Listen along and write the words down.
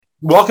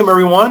Welcome,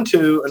 everyone,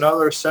 to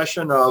another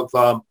session of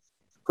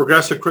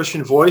Progressive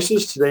Christian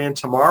Voices today and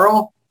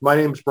tomorrow. My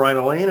name is Brian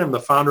Elaine. I'm the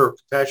founder of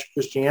Compassion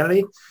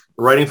Christianity,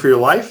 Writing for Your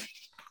Life.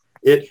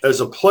 It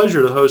is a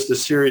pleasure to host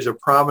this series of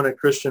prominent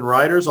Christian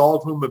writers, all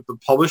of whom have been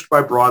published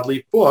by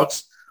Broadleaf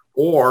Books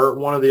or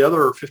one of the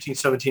other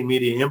 1517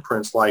 media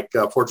imprints like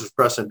Fortress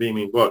Press and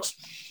Beaming Books.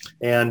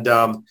 And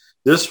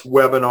this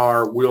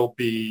webinar will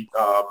be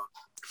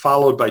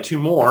followed by two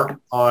more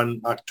on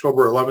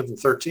October 11th and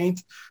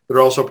 13th that are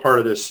also part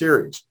of this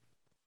series.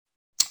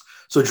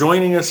 So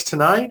joining us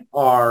tonight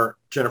are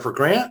Jennifer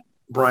Grant,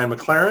 Brian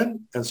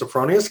McLaren, and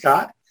Sophfronia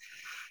Scott.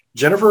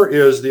 Jennifer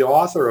is the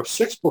author of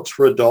 6 books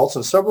for adults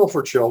and several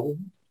for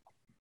children.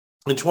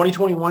 In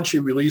 2021, she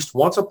released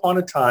Once Upon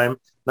a Time,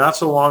 Not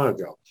So Long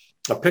Ago,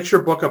 a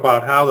picture book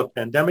about how the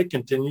pandemic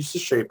continues to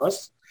shape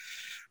us.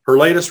 Her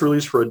latest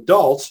release for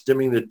adults,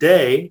 Dimming the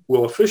Day,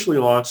 will officially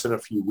launch in a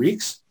few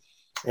weeks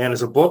and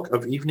is a book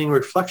of evening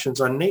reflections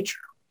on nature.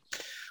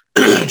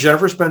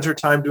 Jennifer spends her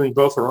time doing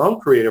both her own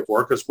creative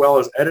work as well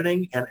as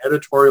editing and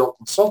editorial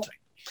consulting.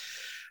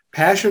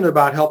 Passionate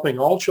about helping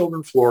all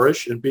children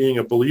flourish and being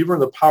a believer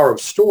in the power of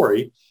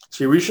story,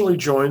 she recently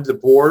joined the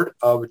board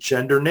of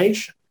Gender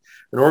Nation,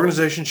 an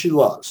organization she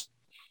loves.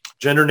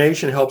 Gender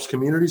Nation helps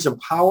communities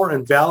empower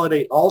and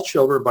validate all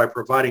children by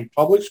providing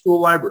public school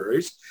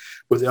libraries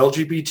with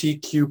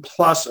LGBTQ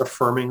plus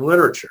affirming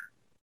literature.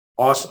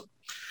 Awesome.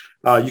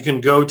 You can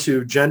go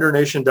to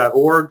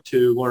gendernation.org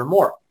to learn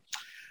more.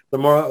 The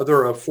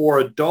mother of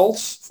 4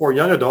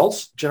 young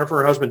adults, Jennifer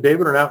and her husband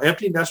David, are now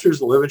empty nesters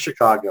that live in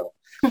Chicago.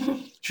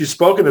 She's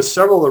spoken at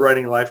several of the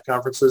Writing Life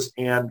conferences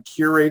and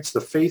curates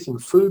the Faith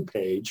and Food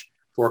page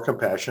for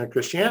Compassionate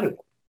Christianity.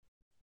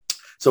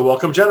 So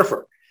welcome,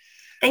 Jennifer.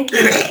 Thank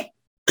you.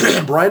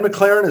 Brian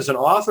McLaren is an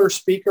author,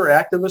 speaker,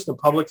 activist, and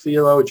public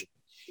theologian.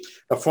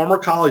 A former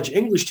college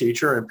English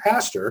teacher and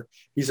pastor,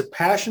 he's a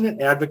passionate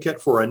advocate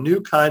for a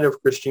new kind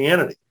of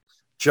Christianity,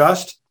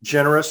 just,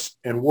 generous,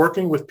 and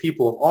working with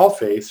people of all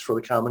faiths for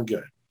the common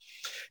good.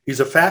 He's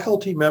a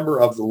faculty member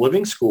of the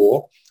Living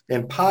School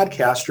and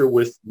podcaster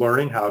with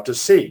Learning How to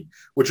See,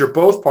 which are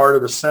both part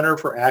of the Center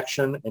for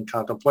Action and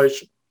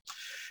Contemplation.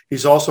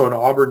 He's also an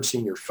Auburn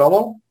Senior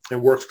Fellow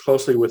and works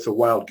closely with the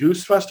Wild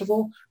Goose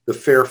Festival, the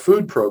Fair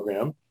Food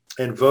Program,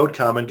 and Vote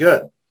Common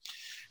Good.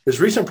 His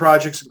recent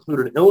projects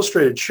include an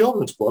illustrated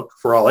children's book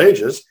for all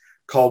ages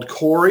called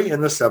Corey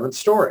and the Seventh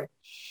Story,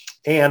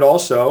 and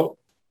also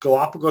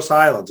Galapagos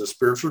Islands, A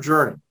Spiritual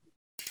Journey.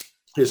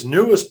 His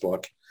newest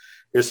book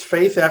is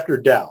Faith After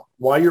Doubt,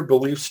 Why Your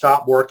Beliefs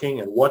Stop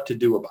Working and What to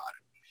Do About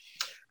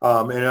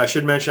It. And I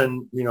should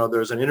mention,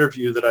 there's an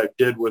interview that I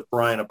did with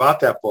Brian about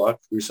that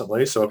book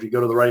recently. So if you go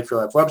to the Writing for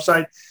Life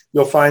website,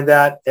 you'll find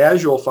that,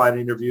 as you'll find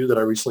an interview that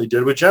I recently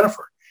did with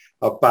Jennifer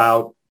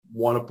about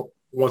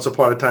Once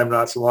Upon a Time,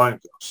 Not So Long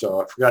Ago.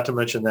 So I forgot to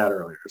mention that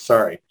earlier.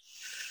 Sorry.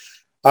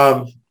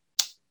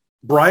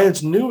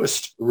 Brian's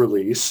newest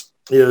release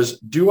is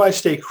Do I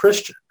Stay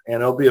Christian?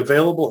 And it'll be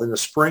available in the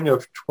spring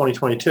of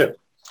 2022.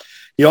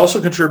 He also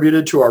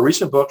contributed to our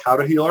recent book, How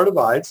to Heal Our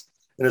Divides,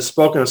 and has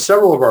spoken at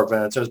several of our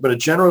events and has been a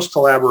generous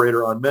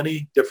collaborator on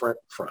many different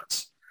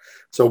fronts.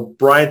 So,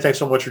 Brian, thanks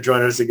so much for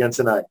joining us again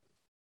tonight.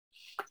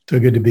 So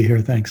good to be here.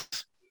 Thanks.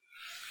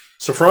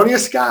 Sophfronia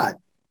Scott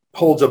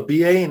holds a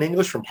BA in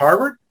English from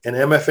Harvard and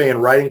MFA in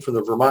writing from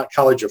the Vermont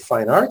College of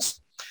Fine Arts.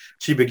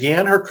 She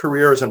began her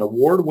career as an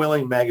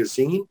award-winning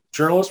magazine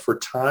journalist for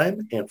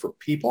Time and for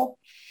People.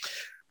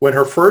 When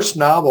her first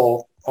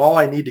novel, All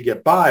I Need to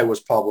Get By, was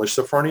published,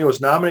 Sophfronia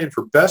was nominated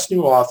for Best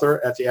New Author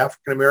at the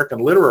African American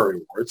Literary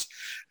Awards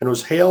and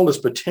was hailed as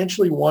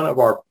potentially one of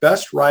our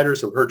best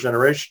writers of her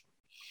generation.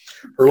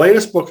 Her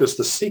latest book is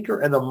The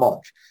Seeker and the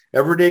Monk,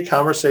 Everyday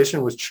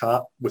Conversation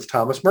with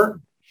Thomas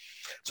Merton.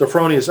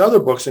 Sophronia's other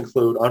books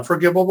include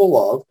Unforgivable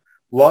Love,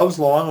 Love's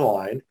Long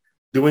Line,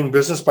 Doing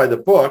Business by the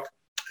Book,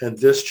 and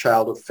This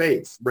Child of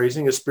Faith,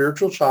 Raising a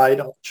Spiritual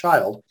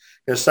Child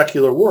in a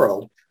Secular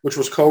World, which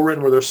was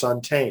co-written with her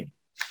son, Tane.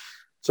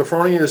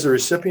 Sophfronia is the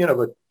recipient of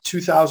a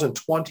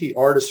 2020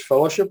 Artist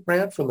Fellowship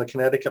Grant from the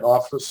Connecticut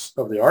Office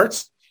of the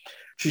Arts.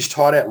 She's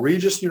taught at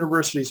Regis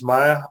University's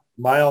Mile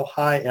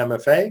High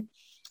MFA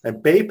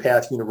and Bay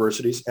Path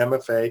University's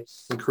MFA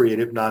in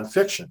Creative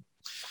Nonfiction.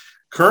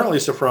 Currently,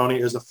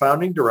 Sophfronia is the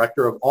founding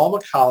director of Alma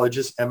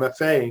College's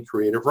MFA in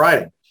Creative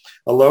Writing,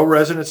 a low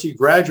residency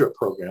graduate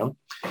program.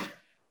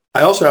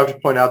 I also have to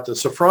point out that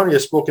Sophfronia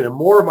has spoken at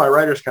more of my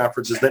writers'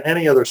 conferences than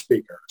any other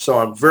speaker. So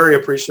I'm very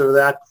appreciative of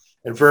that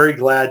and very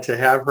glad to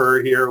have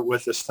her here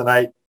with us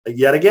tonight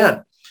yet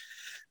again.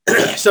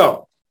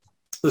 So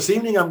this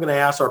evening, I'm going to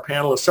ask our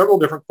panelists several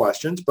different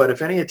questions, but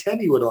if any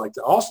attendee would like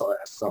to also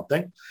ask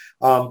something,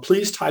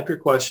 please type your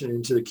question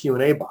into the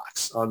Q&A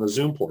box on the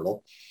Zoom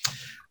portal.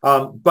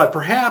 But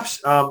perhaps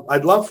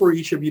I'd love for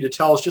each of you to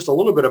tell us just a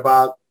little bit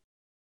about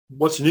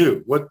what's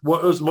new. What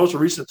was the most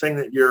recent thing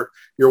that you're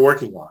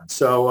working on?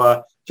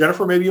 So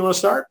Jennifer, maybe you want to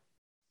start?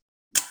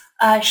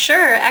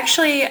 Sure.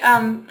 Actually,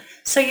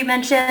 so you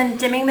mentioned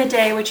Dimming the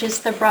Day, which is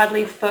the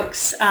Broadleaf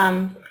Books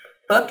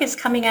book, is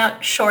coming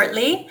out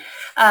shortly.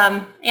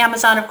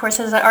 Amazon, of course,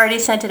 has already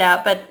sent it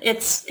out, but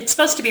it's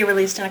supposed to be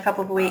released in a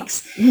couple of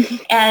weeks.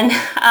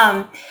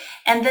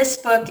 And this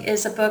book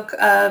is a book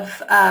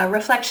of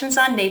reflections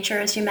on nature,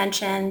 as you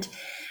mentioned,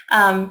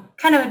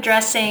 kind of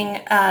addressing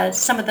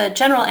some of the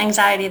general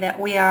anxiety that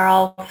we are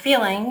all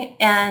feeling.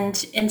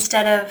 And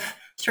instead of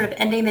sort of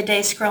ending the day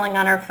scrolling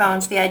on our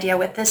phones, the idea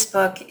with this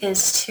book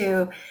is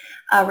to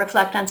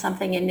reflect on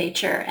something in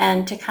nature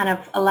and to kind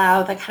of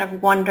allow the kind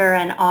of wonder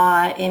and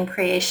awe in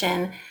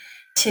creation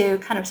to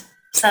kind of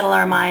settle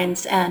our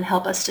minds and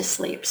help us to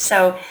sleep.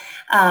 So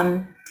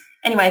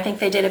anyway, I think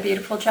they did a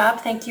beautiful job.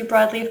 Thank you,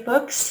 Broadleaf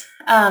Books.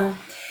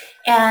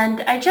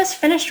 And I just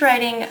finished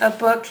writing a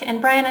book, and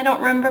Brian, I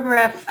don't remember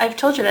if I've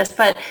told you this,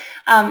 but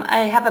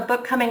I have a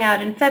book coming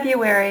out in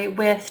February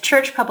with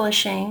Church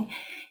Publishing,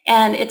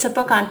 and it's a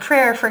book on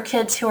prayer for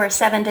kids who are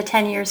 7 to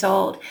 10 years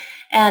old.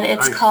 And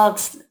it's called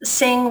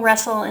Sing,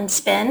 Wrestle, and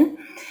Spin.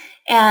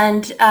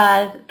 And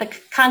the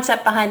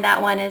concept behind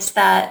that one is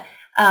that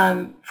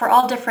for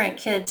all different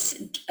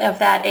kids of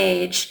that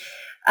age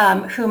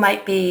who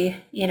might be,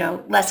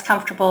 less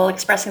comfortable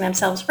expressing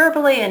themselves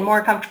verbally and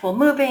more comfortable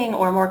moving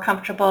or more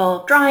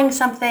comfortable drawing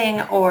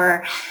something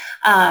or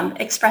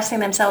expressing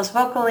themselves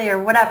vocally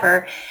or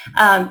whatever,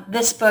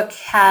 this book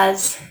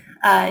has,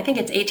 I think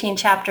it's 18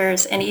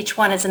 chapters, and each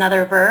one is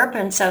another verb.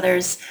 And so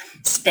there's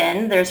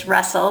spin, there's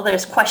wrestle,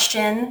 there's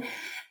question,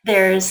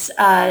 there's,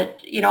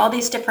 all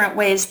these different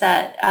ways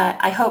that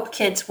I hope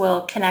kids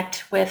will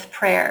connect with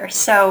prayer.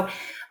 So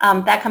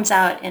that comes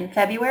out in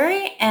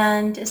February.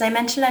 And as I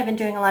mentioned, I've been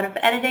doing a lot of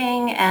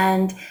editing,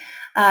 and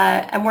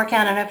I'm working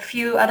on a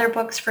few other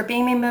books for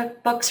Being Me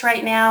Books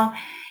right now.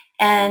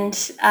 And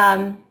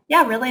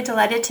really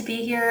delighted to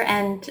be here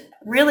and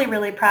really,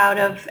 really proud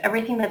of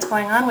everything that's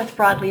going on with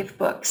Broadleaf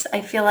Books.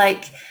 I feel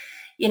like,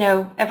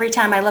 every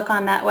time I look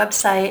on that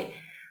website,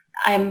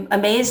 I'm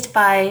amazed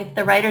by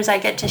the writers I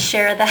get to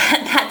share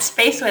that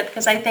space with,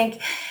 because I think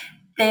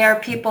they are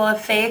people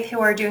of faith who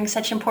are doing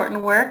such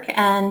important work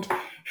and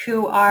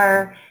who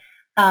are,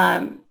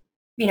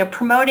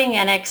 promoting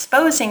and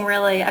exposing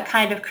really a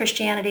kind of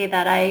Christianity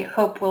that I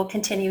hope will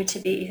continue to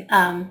be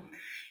kind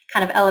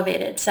of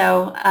elevated.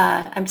 So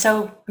I'm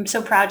so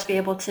proud to be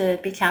able to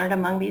be counted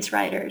among these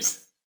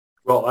writers.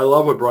 Well, I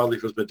love what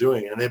Broadleaf has been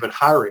doing, and they've been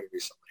hiring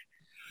recently,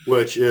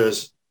 which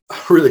is a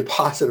really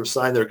positive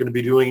sign they're going to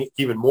be doing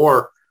even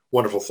more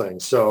wonderful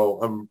things.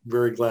 So I'm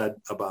very glad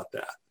about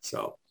that.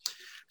 So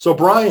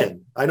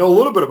Brian, I know a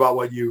little bit about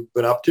what you've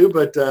been up to,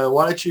 but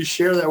why don't you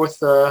share that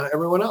with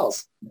everyone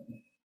else?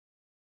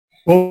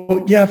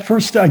 Well, yeah,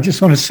 first, I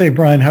just want to say,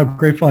 Brian, how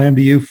grateful I am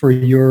to you for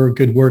your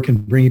good work in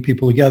bringing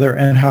people together,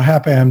 and how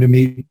happy I am to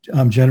meet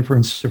Jennifer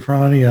and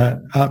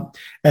Sophfronia.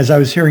 As I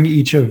was hearing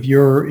each of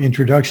your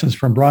introductions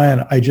from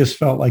Brian, I just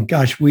felt like,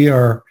 gosh, we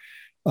are,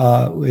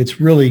 it's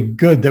really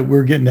good that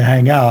we're getting to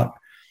hang out.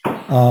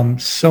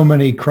 So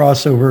many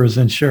crossovers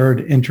and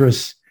shared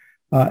interests,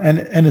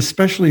 and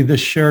especially this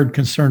shared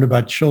concern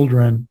about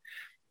children,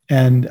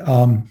 and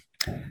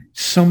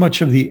so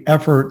much of the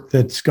effort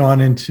that's gone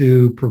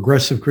into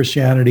progressive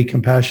Christianity,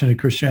 compassionate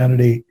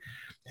Christianity,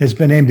 has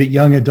been aimed at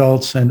young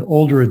adults and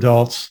older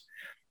adults.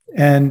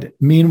 And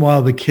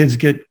meanwhile, the kids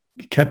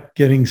kept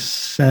getting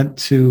sent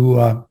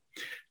to,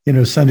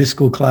 Sunday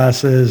school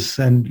classes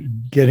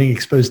and getting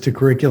exposed to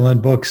curriculum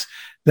and books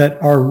that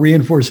are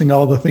reinforcing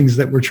all the things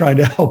that we're trying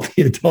to help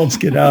the adults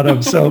get out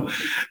of. So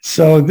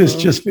this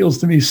just feels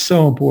to me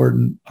so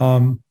important.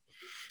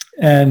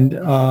 And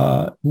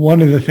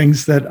one of the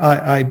things that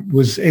I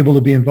was able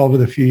to be involved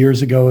with a few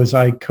years ago is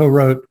I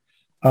co-wrote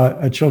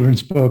a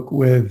children's book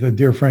with a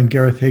dear friend,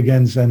 Gareth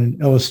Higgins, and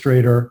an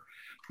illustrator,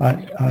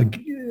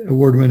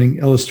 award-winning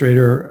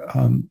illustrator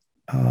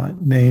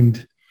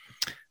named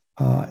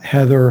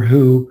Heather,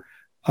 who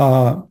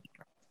called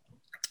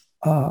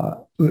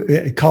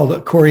it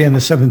Corey and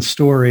the Seventh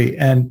Story.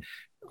 And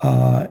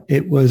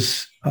it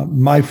was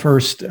my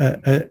first,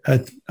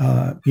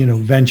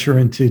 venture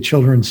into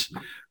children's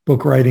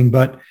book writing,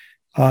 but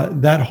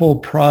that whole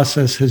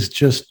process has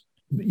just,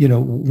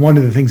 one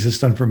of the things it's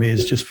done for me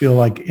is just feel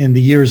like in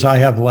the years I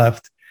have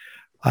left,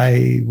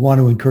 I want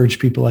to encourage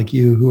people like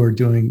you who are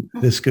doing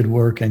this good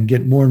work and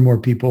get more and more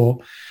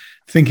people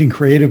thinking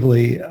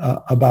creatively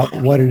about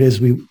what it is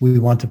we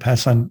want to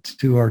pass on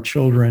to our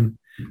children.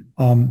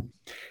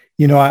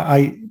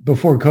 I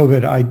before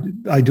COVID,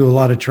 I do a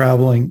lot of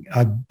traveling.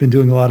 I've been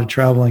doing a lot of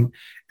traveling,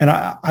 and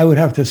I would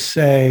have to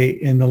say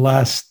in the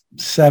last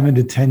 7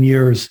 to 10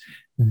 years,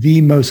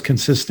 the most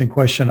consistent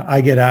question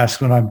I get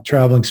asked when I'm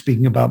traveling,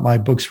 speaking about my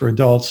books for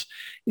adults,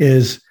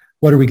 is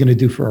what are we going to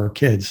do for our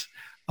kids?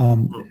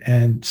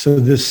 And so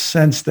this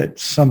sense that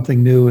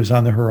something new is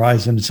on the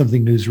horizon,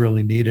 something new is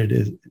really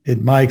needed,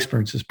 in my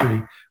experience, is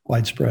pretty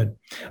widespread.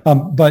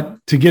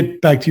 But to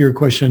get back to your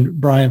question,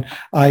 Brian,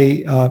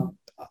 I'm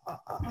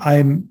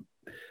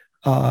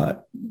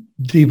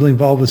deeply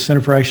involved with Center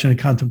for Action and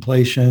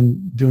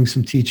Contemplation, doing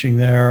some teaching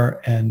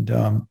there, and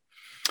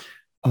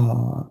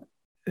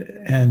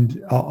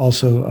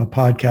also a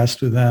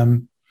podcast with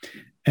them,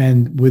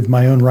 and with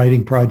my own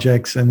writing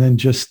projects, and then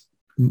just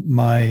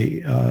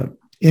my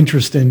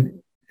interest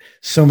in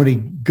so many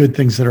good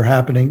things that are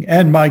happening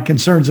and my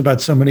concerns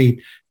about so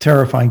many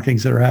terrifying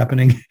things that are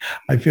happening.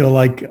 I feel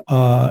like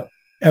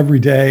every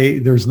day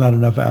there's not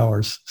enough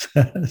hours.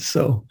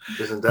 So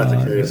isn't that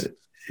the case?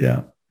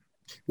 Yeah.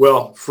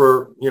 Well,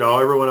 for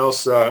everyone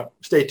else,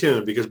 stay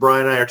tuned because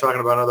Brian and I are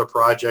talking about another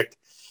project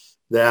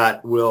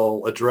that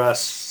will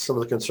address some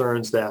of the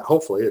concerns that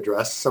hopefully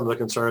address some of the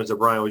concerns that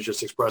Brian was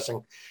just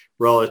expressing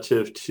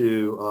relative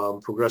to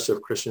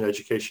progressive Christian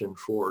education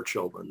for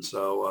children.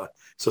 So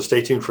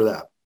stay tuned for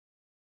that.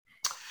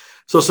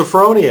 So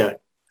Sophfronia,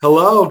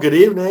 hello, good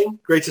evening.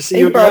 Great to see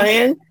you again.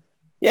 Brian.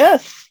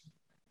 Yes.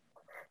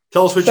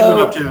 Tell us what you've been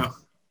up to.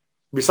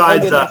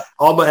 Besides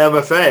Alma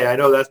MFA, I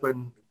know that's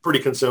been pretty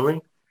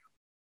consuming.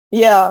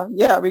 Yeah,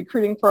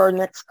 recruiting for our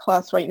next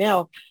class right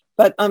now.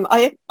 But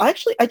I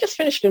just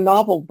finished a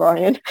novel,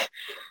 Brian.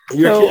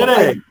 You're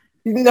kidding.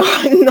 No,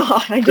 I'm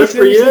not. I just Good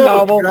for finished you. a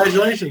novel.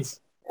 Congratulations.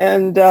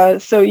 And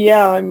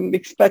I'm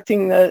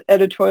expecting the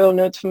editorial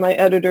notes from my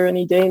editor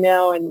any day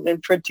now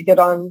and for it to get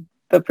on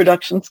the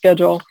production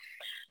schedule.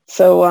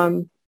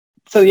 So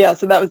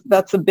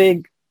that's a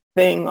big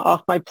thing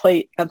off my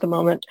plate at the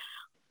moment.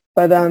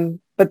 But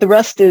the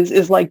rest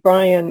is like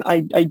Brian, I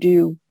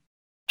do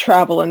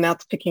travel and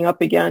that's picking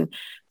up again.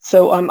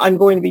 So I'm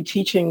going to be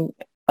teaching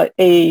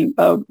a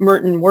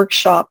Merton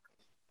workshop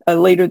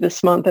later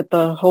this month at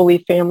the Holy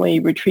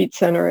Family Retreat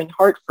Center in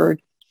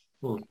Hartford.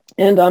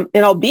 And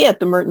I'll be at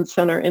the Merton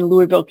Center in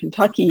Louisville,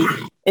 Kentucky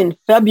in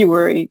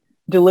February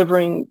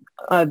delivering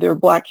their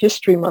Black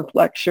History Month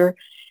lecture.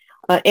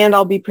 And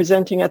I'll be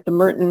presenting at the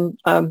Merton,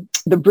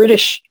 the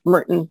British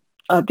Merton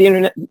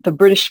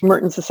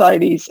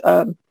Society's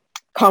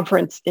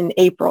conference in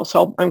April.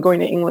 So I'm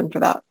going to England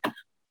for that.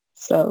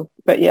 So,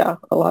 but yeah,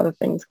 a lot of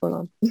things going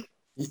on.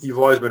 You've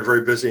always been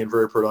very busy and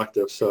very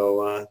productive.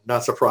 So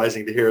not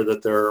surprising to hear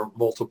that there are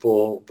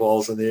multiple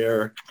balls in the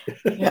air.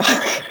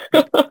 Yeah.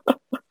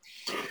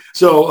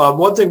 So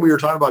one thing we were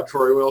talking about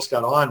before everyone else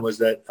got on was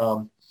that,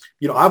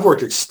 I've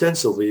worked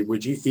extensively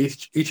with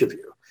each of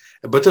you,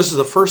 but this is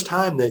the first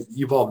time that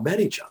you've all met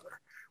each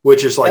other,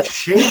 which is like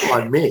shame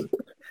on me,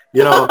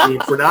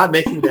 for not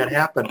making that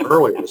happen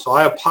earlier. So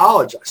I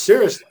apologize,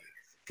 seriously,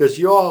 because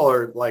you all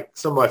are like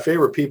some of my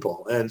favorite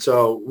people. And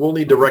so we'll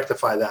need to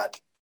rectify that,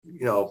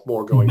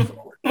 more going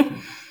forward.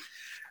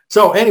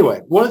 So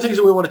anyway, one of the things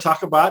that we want to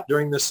talk about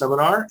during this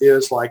seminar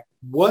is like,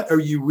 what are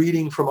you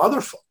reading from other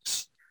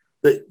folks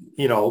that,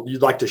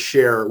 you'd like to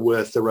share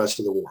with the rest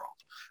of the world?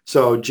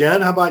 So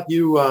Jen, how about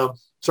you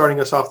starting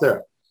us off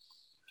there?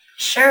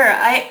 Sure.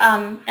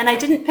 I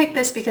didn't pick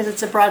this because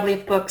it's a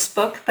Broadleaf Books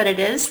book, but it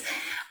is.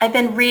 I've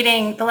been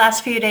reading the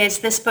last few days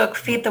this book,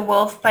 Feed the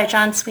Wolf by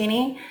John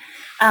Sweeney.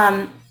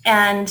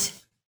 And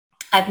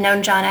I've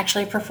known John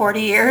actually for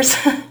 40 years.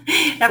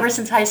 Ever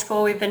since high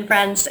school, we've been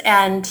friends,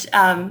 and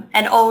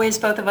always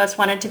both of us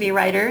wanted to be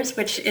writers,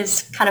 which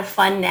is kind of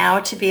fun now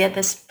to be at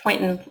this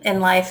point in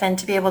life and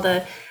to be able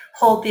to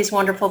hold these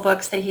wonderful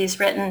books that he's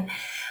written.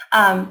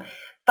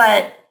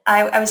 But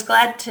I was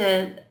glad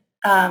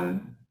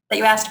that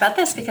you asked about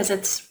this because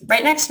it's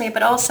right next to me,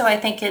 but also I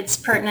think it's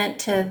pertinent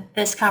to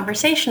this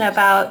conversation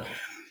about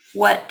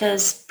what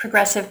does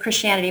progressive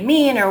Christianity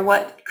mean or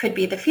what could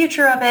be the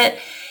future of it.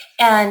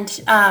 And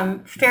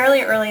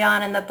fairly early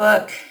on in the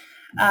book,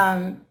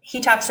 he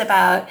talks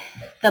about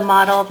the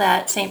model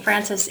that St.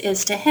 Francis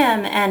is to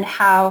him and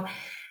how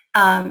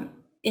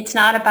it's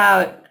not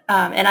about,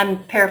 and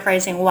I'm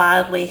paraphrasing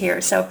wildly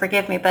here, so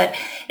forgive me, but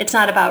it's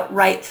not about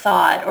right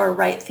thought or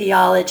right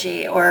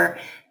theology or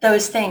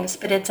those things,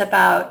 but it's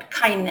about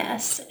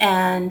kindness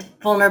and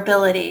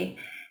vulnerability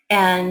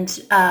and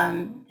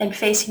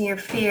facing your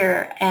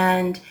fear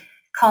and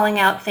calling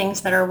out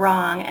things that are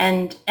wrong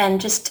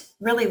and just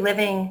really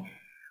living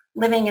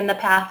in the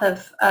path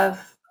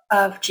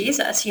of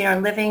Jesus,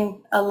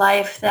 living a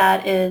life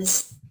that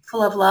is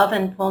full of love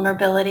and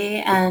vulnerability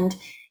and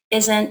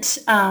isn't,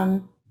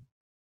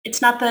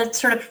 it's not the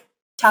sort of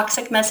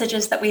toxic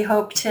messages that we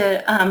hope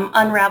to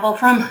unravel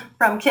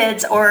from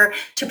kids or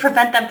to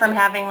prevent them from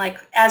having, like,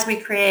 as we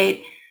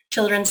create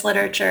children's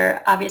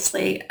literature,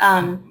 obviously,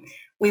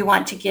 we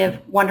want to give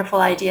wonderful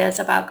ideas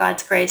about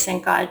God's grace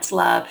and God's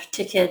love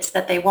to kids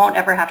that they won't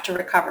ever have to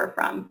recover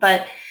from.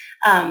 But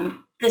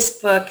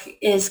this book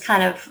is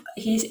kind of,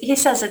 he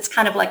says it's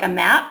kind of like a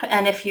map,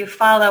 and if you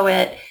follow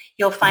it,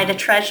 you'll find a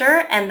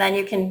treasure, and then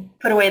you can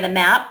put away the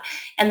map.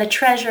 And the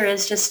treasure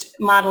is just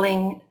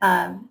modeling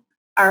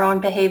our own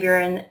behavior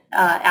and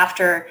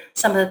after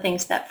some of the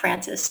things that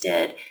Francis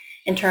did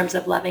in terms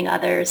of loving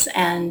others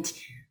and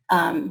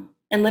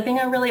living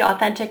a really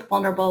authentic,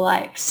 vulnerable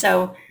life.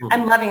 So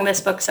I'm loving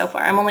this book so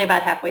far. I'm only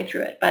about halfway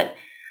through it, but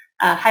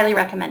highly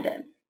recommend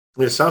it.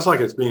 It sounds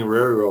like it's being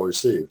very well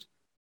received.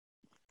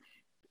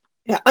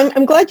 Yeah,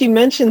 I'm glad you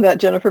mentioned that,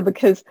 Jennifer,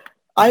 because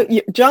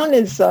John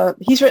is,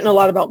 he's written a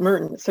lot about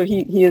Merton. So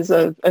he is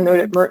a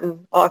noted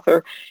Merton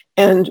author.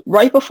 And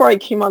right before I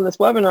came on this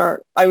webinar,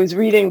 I was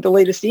reading the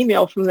latest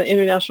email from the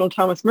International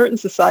Thomas Merton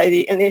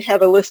Society, and it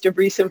had a list of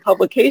recent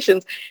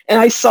publications. And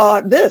I saw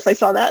that,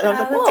 and I was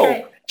like, whoa,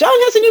 right. John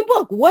has a new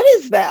book. What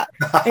is that?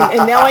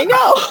 And now I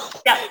know.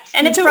 Yeah,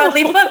 and it's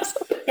broadleaf books.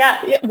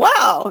 Yeah.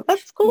 Wow,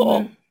 that's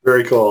cool. Mm-hmm.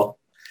 Very cool.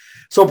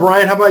 So,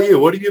 Brian, how about you?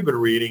 What have you been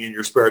reading in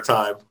your spare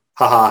time?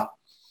 Haha.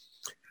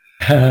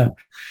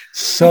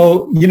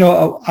 So,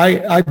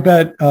 I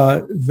bet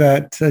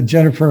that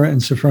Jennifer and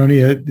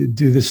Sophfronia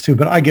do this too,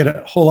 but I get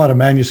a whole lot of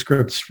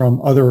manuscripts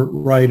from other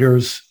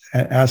writers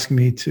asking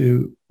me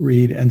to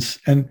read,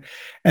 and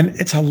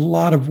it's a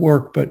lot of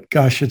work, but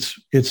gosh,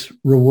 it's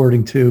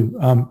rewarding too.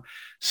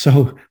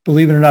 So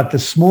believe it or not,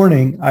 this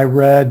morning I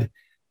read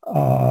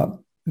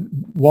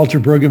Walter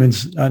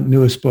Brueggemann's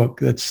newest book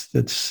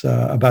that's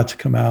about to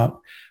come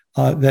out.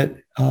 That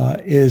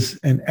is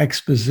an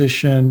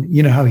exposition.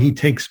 You know how he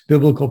takes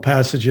biblical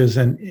passages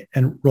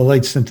and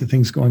relates them to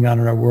things going on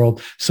in our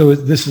world. So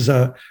this is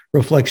a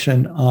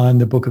reflection on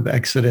the book of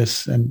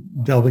Exodus and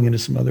delving into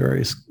some other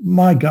areas.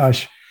 My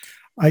gosh,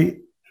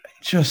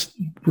 just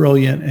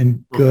brilliant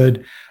and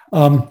good.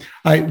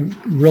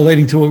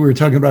 Relating to what we were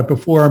talking about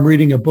before, I'm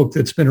reading a book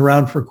that's been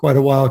around for quite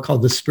a while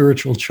called The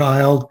Spiritual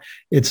Child.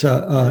 It's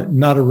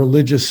not a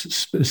religious,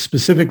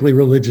 specifically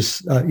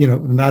religious,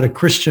 not a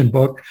Christian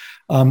book,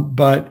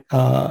 but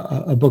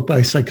a book by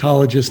a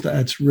psychologist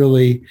that's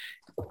really,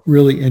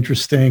 really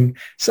interesting.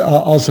 So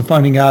also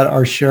finding out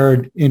our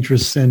shared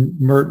interests in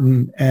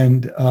Merton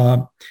and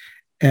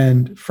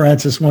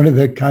Francis. One of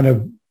the kind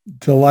of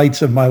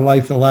delights of my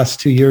life the last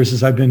 2 years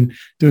is I've been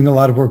doing a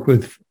lot of work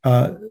with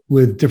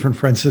different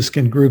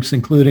Franciscan groups,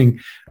 including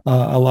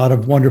a lot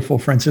of wonderful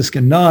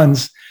Franciscan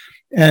nuns.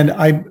 And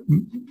I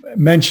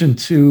mentioned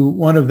to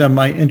one of them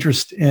my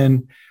interest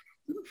in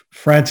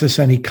Francis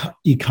and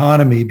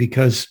economy,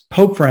 because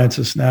Pope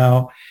Francis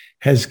now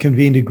has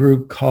convened a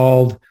group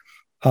called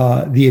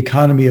the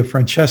Economy of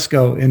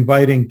Francesco,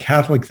 inviting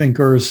Catholic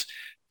thinkers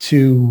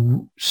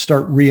to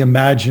start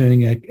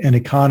reimagining an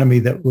economy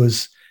that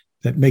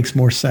makes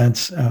more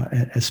sense,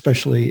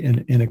 especially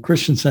in a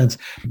Christian sense.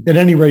 At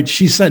any rate,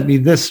 she sent me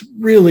this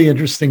really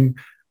interesting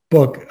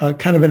book,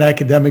 kind of an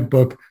academic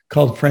book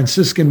called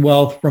Franciscan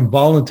Wealth from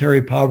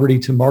Voluntary Poverty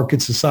to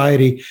Market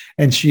Society.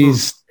 And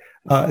she's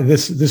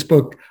this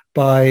book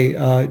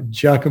by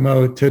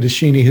Giacomo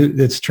Todeschini,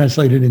 that's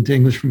translated into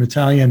English from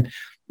Italian,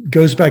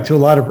 goes back to a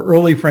lot of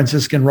early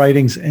Franciscan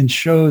writings and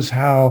shows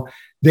how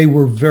they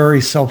were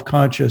very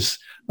self-conscious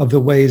of the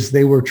ways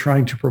they were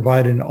trying to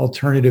provide an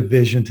alternative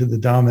vision to the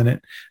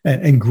dominant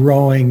and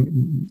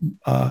growing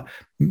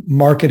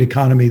market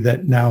economy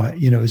that now,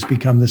 has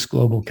become this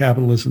global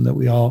capitalism that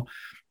we all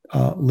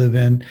live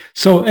in.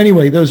 So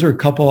anyway, those are a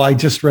couple. I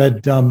just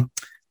read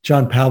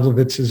John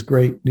Pavlovitz's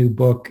great new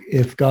book,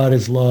 If God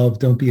is Love,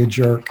 Don't Be a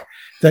Jerk.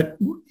 That,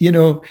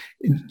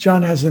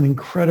 John has an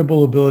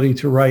incredible ability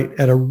to write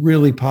at a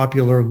really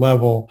popular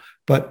level,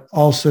 but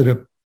also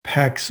to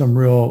pack some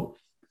real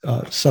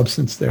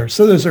substance there.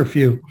 So those are a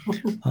few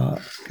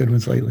good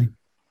ones lately.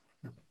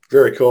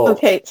 Very cool.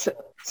 Okay,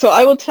 so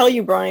I will tell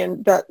you,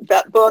 Brian,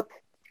 that book,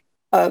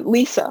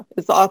 Lisa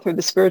is the author of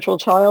The Spiritual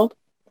Child.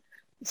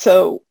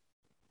 So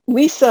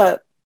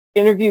Lisa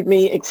interviewed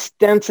me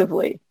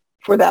extensively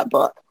for that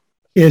book.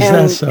 Is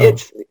that so?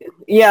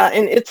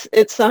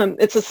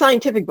 It's a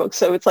scientific book,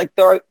 so it's like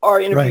our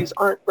interviews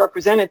aren't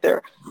represented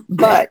there,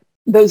 but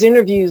those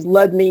interviews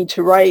led me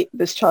to write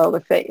this Child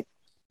of Faith.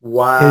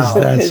 Wow. Is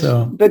that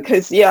so?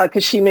 Because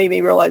she made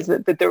me realize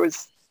that there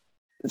was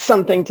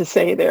something to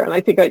say there, and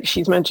I think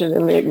she's mentioned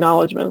in the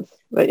acknowledgments.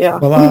 But yeah.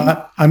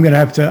 Well, I'm gonna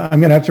have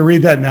to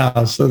read that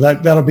now, so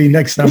that'll be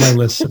next on my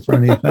list,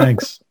 Sophfronia.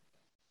 Thanks.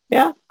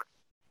 Yeah.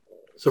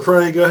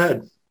 Sophfronia, go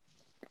ahead.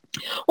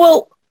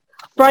 Well,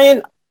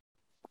 Brian,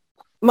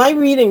 my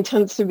reading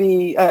tends to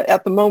be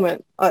at the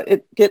moment.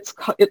 It's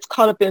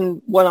caught up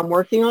in what I'm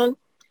working on.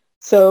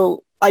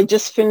 So I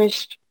just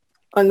finished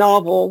a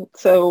novel,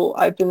 so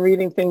I've been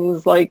reading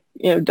things like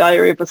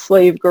Diary of a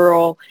Slave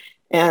Girl,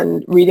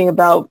 and reading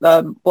about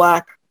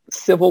Black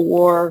Civil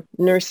War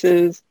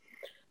nurses.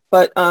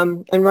 But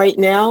and right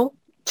now,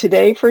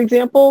 today, for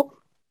example,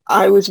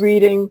 I was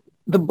reading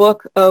the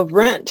book of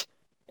Rent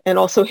and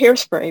also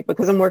Hairspray,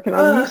 because I'm working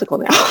on a musical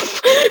now.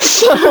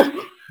 So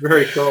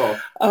very cool.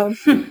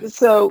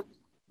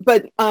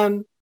 But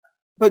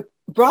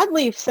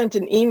Broadleaf sent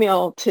an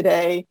email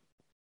today,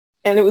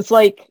 and it was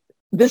like,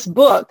 this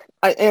book,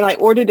 and I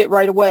ordered it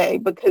right away,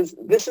 because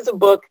this is a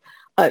book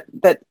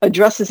that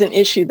addresses an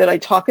issue that I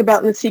talk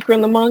about in The Seeker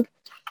and the Monk.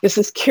 This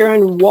is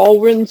Karen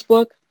Walren's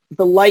book,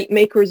 The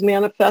Lightmaker's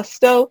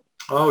Manifesto.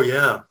 Oh,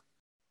 yeah.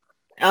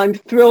 I'm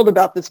thrilled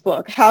about this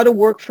book, How to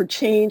Work for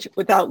Change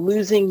Without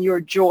Losing Your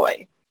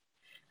Joy.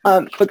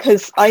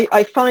 Because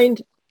I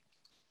find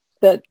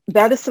that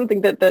is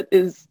something that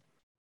is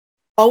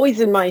always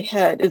in my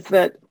head, is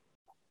that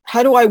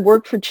how do I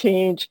work for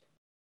change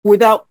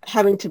without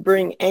having to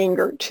bring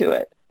anger to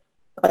it?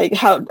 Like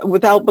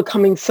without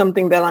becoming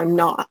something that I'm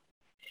not.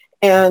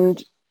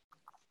 And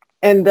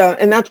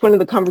that's one of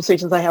the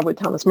conversations I have with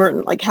Thomas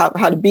Merton, like how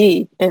to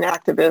be an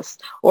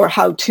activist, or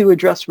how to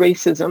address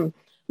racism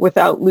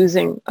without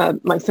losing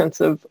my sense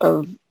of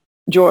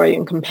joy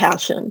and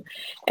compassion.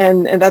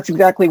 And that's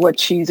exactly what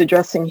she's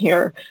addressing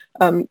here.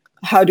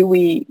 how do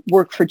we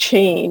work for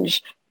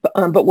change,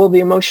 but will the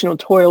emotional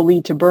toil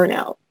lead to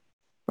burnout,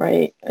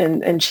 right?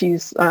 And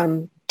she's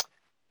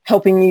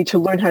helping you to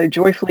learn how to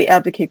joyfully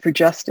advocate for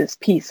justice,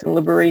 peace, and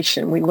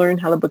liberation. We learn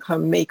how to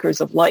become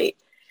makers of light.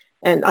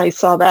 And I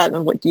saw that and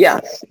I'm like,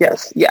 yes,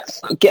 yes,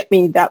 yes, get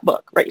me that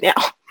book right now.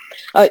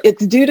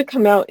 It's due to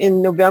come out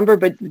in November,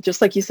 but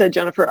just like you said,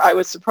 Jennifer, I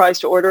was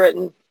surprised to order it.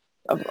 And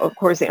of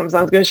course,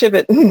 Amazon's going to ship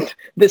it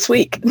this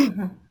week,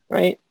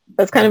 right?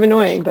 That's kind of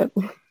annoying, but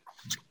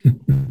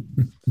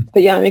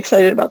yeah, I'm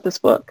excited about this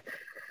book.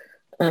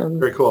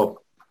 Very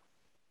cool.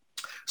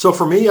 So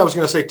for me, I was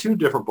going to say two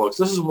different books.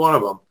 This is one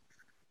of them.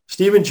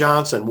 Stephen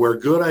Johnson, Where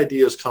Good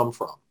Ideas Come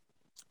From,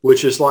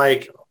 which is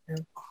like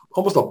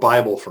almost a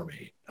Bible for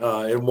me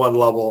in one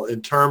level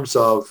in terms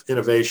of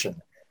innovation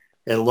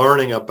and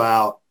learning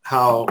about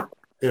how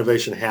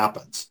innovation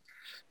happens.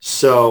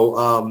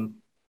 So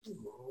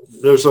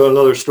there's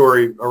another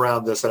story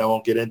around this that I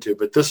won't get into,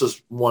 but this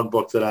is one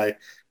book that I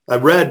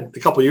read a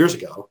couple of years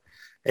ago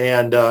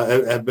and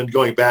have been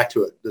going back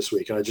to it this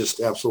week, and I just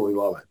absolutely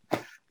love it.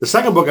 The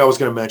second book I was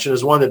going to mention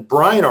is one that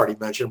Brian already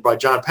mentioned by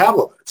John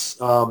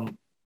Pavlovitz.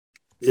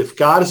 If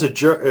God is a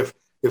jerk,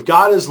 if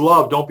God is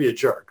love, don't be a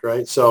jerk,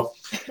 right? So,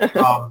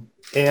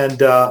 and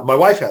my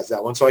wife has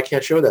that one, so I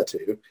can't show that to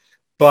you.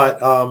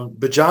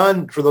 But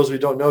John, for those of you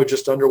who don't know,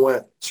 just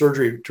underwent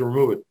surgery to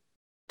remove a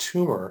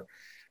tumor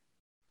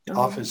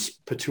off his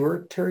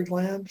pituitary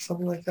gland,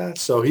 something like that.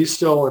 So he's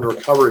still in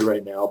recovery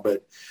right now,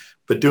 but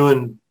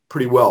doing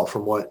pretty well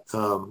from what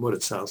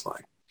it sounds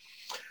like.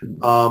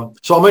 So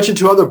I'll mention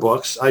two other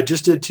books. I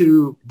just did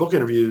 2 book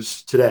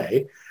interviews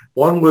today.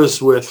 One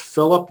was with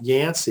Philip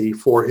Yancey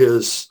for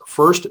his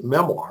first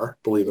memoir,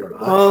 believe it or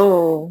not.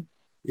 Oh,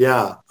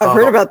 yeah. I've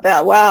heard about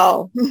that.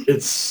 Wow.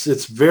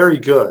 It's very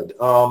good.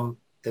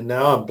 And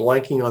now I'm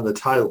blanking on the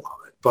title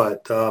of it.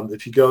 But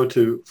if you go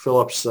to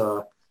Philip's,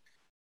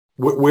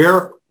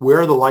 Where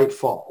the Light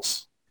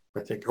Falls, I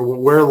think, or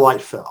Where the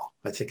Light Fell,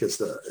 I think is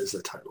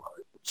the title of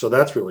it. So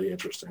that's really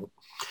interesting.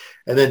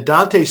 And then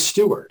Dante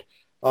Stewart,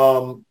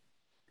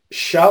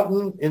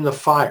 Shoutin' in the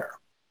Fire.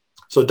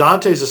 So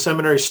Dante's a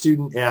seminary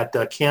student at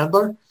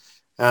Candler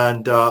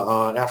and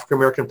an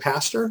African-American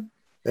pastor.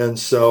 And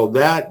so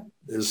that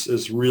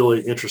is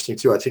really interesting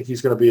too. I think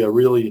he's going to be a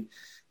really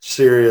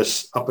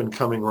serious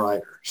up-and-coming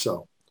writer.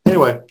 So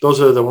anyway, those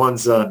are the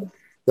ones that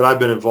I've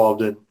been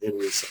involved in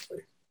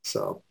recently.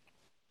 So,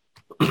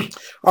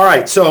 all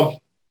right. So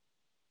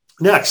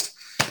next,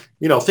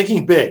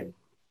 thinking big.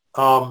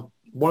 One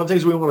of the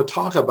things we want to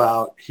talk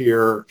about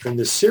here in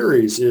this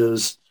series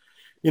is,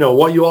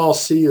 what you all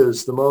see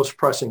as the most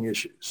pressing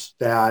issues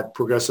that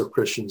progressive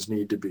Christians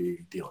need to be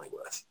dealing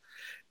with.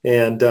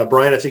 And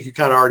Brian, I think you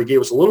kind of already gave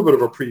us a little bit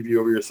of a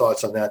preview of your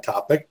thoughts on that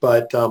topic,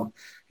 but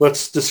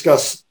let's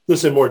discuss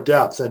this in more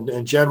depth.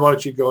 And Jen, why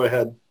don't you go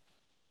ahead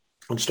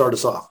and start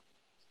us off?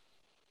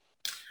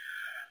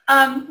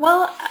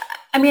 Well,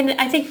 I mean,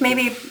 I think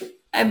maybe,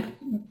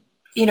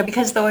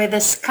 because the way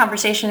this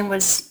conversation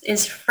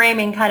is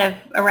framing kind of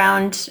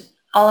around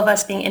all of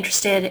us being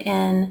interested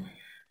in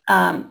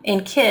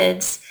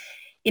kids,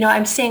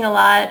 I'm seeing a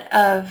lot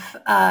of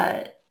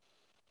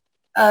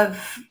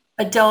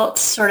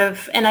adults sort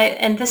of,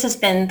 and this has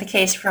been the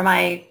case for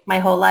my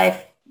whole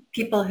life,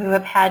 people who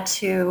have had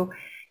to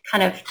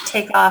kind of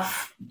take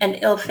off an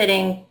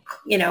ill-fitting,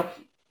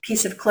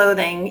 piece of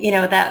clothing,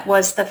 that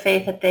was the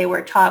faith that they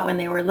were taught when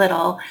they were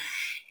little.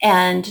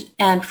 And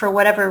for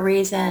whatever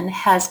reason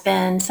has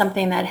been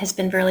something that has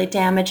been really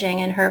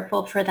damaging and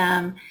hurtful for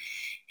them.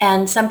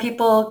 And some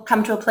people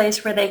come to a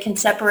place where they can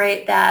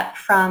separate that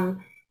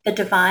from the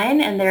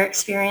divine and their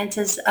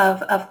experiences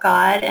of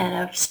God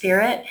and of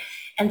spirit.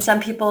 And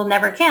some people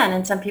never can.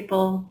 And some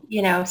people,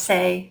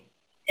 say,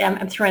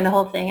 I'm throwing the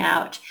whole thing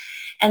out.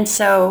 And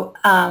so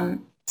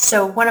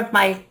one of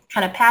my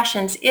kind of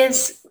passions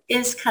is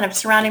kind of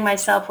surrounding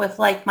myself with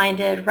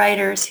like-minded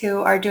writers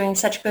who are doing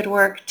such good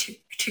work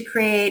to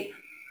create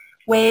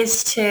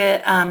ways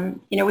to,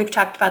 we've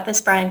talked about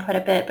this, Brian, quite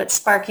a bit, but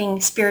sparking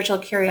spiritual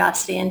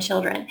curiosity in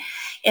children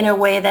in a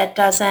way that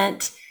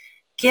doesn't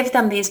give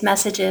them these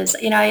messages.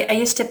 I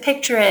used to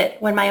picture it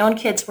when my own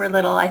kids were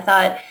little. I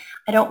thought,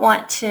 I don't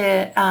want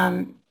to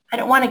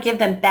give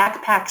them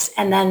backpacks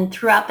and then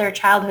throughout their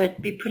childhood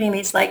be putting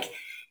these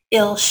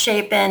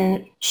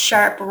ill-shapen,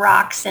 sharp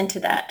rocks into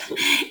that.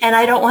 And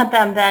I don't want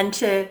them then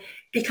to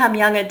become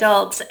young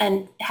adults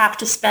and have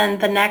to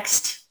spend the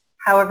next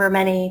however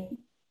many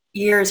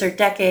years or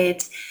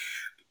decades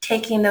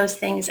taking those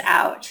things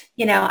out.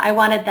 I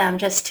wanted them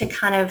just to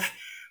kind of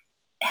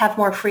have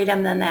more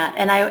freedom than that.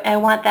 And I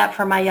want that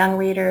for my young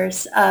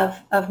readers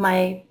of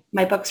my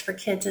books for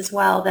kids as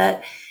well,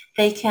 that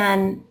they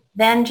can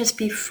then just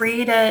be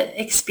free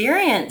to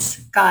experience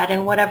God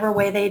in whatever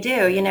way they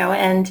do,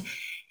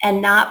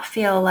 and not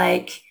feel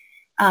like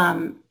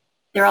there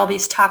are all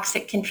these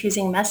toxic,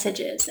 confusing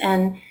messages.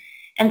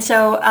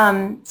 So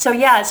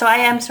I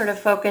am sort of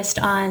focused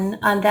on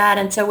that.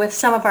 And so with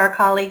some of our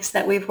colleagues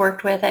that we've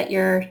worked with at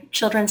your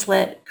Children's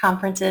Lit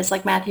conferences,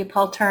 like Matthew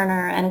Paul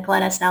Turner and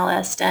Glennis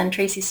Nellist and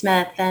Tracy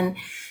Smith and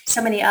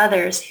so many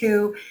others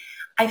who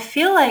I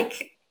feel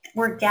like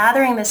we're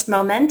gathering this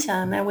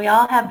momentum, and we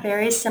all have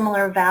very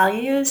similar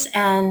values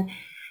and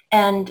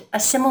a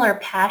similar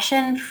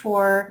passion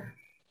for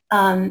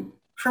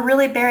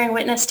really bearing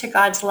witness to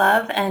God's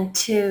love and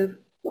to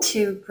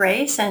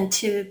grace and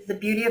to the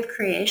beauty of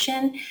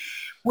creation,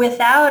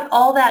 without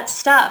all that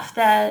stuff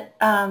that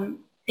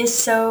is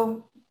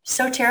so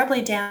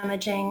terribly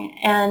damaging.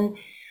 And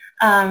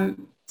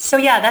so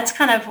yeah, that's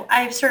kind of,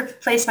 I've sort of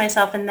placed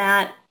myself in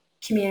that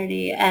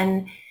community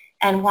and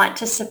want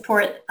to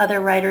support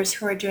other writers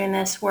who are doing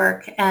this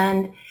work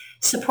and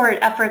support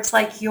efforts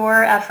like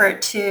your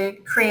effort to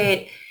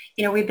create,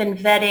 we've been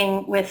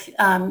vetting with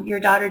your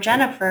daughter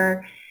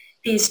Jennifer,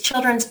 these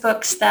children's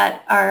books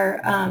that are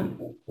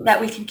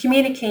that we can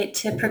communicate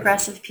to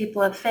progressive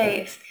people of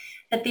faith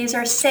that these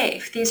are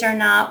safe. These are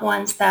not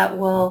ones that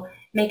will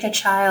make a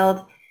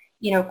child,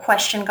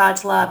 question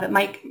God's love. It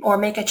might, or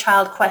make a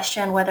child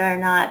question whether or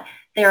not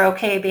they're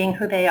okay being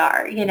who they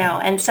are,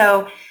 And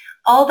so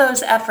all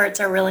those efforts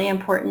are really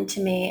important to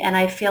me. And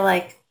I feel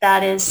like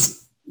that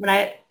is, when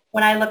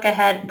I look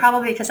ahead,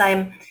 probably because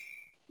I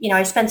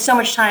spend so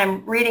much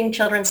time reading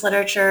children's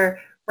literature,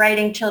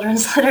 writing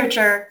children's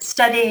literature,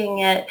 studying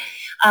it,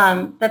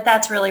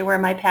 that's really where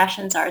my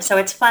passions are. So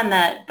it's fun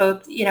that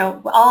both,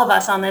 all of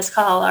us on this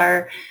call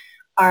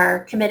are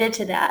committed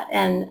to that.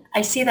 And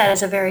I see that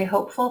as a very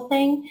hopeful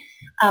thing.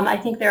 I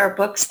think there are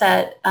books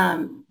that,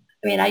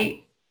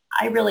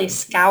 I really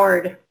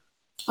scoured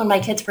when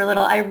my kids were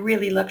little. I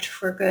really looked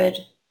for good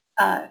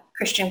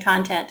Christian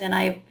content, and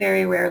I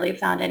very rarely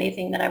found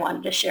anything that I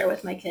wanted to share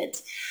with my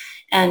kids,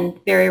 and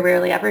very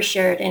rarely ever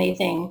shared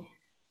anything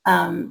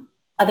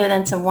other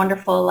than some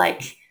wonderful,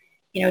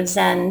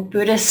 Zen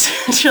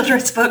Buddhist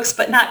children's books,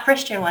 but not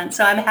Christian ones.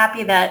 So I'm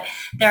happy that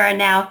there are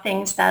now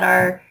things that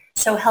are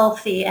so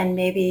healthy, and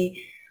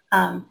maybe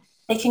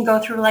they can go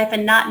through life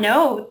and not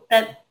know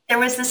that there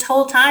was this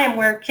whole time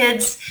where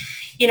kids,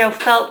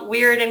 felt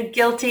weird and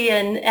guilty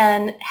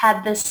and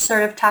had this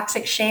sort of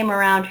toxic shame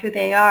around who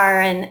they are.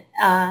 And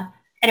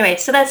anyway,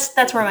 so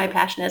that's where my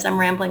passion is. I'm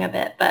rambling a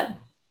bit, but.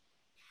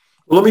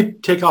 Well, let me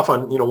take off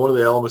on, one of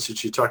the elements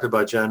that you talked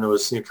about, Jen,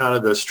 was kind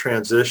of this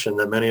transition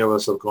that many of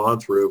us have gone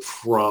through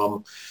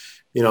from,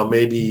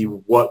 maybe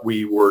what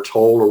we were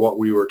told or what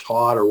we were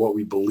taught or what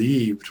we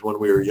believed when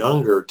we were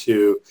younger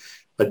to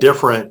a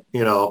different,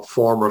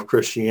 form of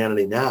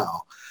Christianity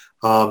now.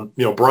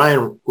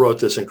 Brian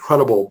wrote this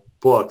incredible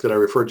book that I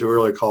referred to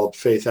earlier called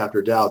Faith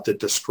After Doubt that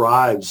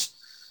describes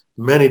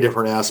many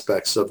different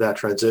aspects of that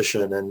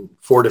transition and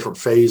 4 different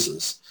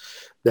phases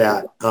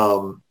that,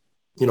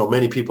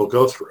 many people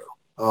go through.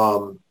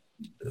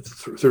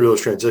 Through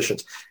those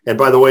transitions. And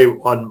by the way,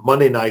 on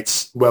Monday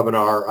night's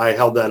webinar, I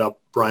held that up,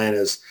 Brian,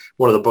 as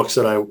one of the books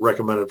that I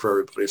recommended for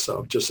everybody.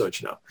 So just so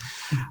you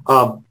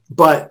know.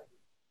 But,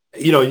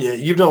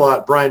 you've done a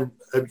lot, Brian,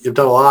 you've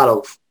done a lot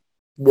of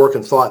work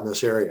and thought in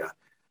this area.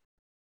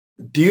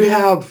 Do you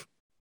have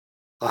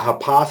a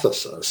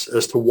hypothesis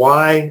as to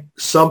why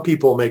some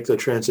people make the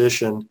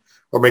transition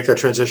or make that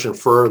transition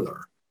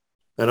further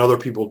and other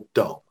people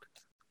don't?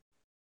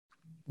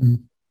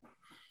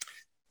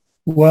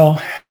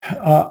 Well,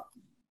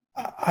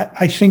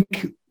 I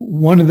think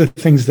one of the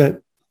things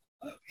that,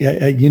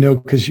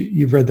 because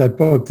you've read that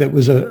book, that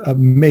was a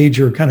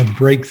major kind of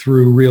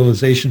breakthrough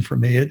realization for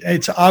me.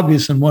 It's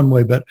obvious in one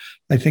way, but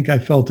I think I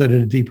felt it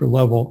at a deeper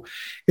level,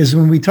 is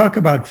when we talk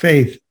about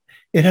faith,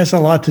 it has a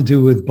lot to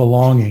do with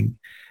belonging.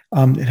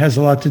 It has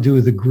a lot to do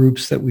with the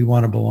groups that we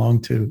want to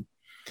belong to.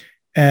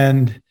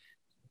 And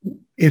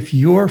if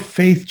your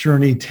faith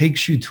journey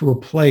takes you to a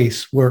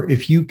place where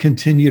if you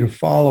continue to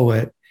follow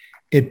it,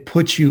 it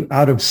puts you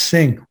out of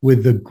sync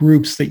with the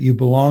groups that you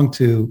belong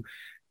to,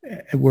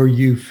 where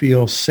you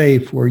feel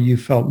safe, where you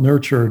felt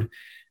nurtured,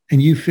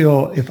 and you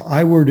feel, if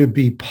I were to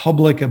be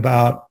public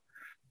about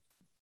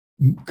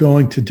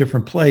going to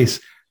different place,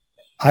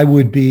 I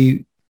would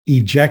be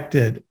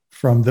ejected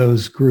from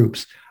those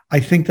groups.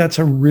 I think that's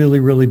a really,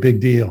 really big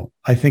deal.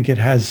 I think it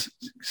has,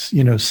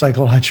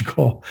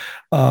 psychological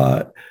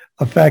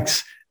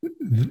effects,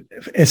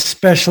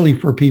 especially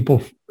for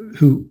people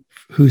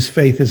whose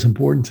faith is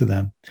important to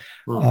them.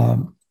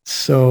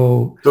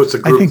 So it's a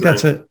group I think thing.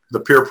 that's the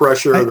peer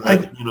pressure,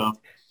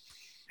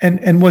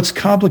 And what's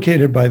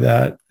complicated by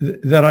that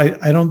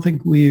I don't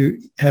think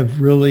we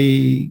have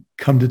really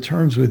come to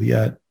terms with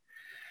yet,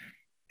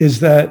 is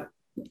that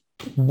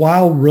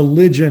while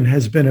religion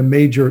has been a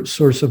major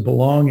source of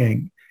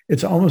belonging,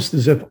 it's almost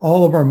as if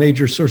all of our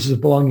major sources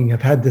of belonging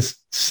have had this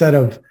set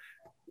of,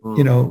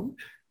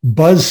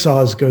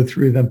 buzzsaws go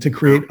through them to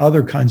create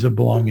other kinds of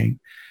belonging.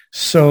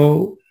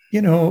 So,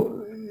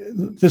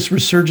 this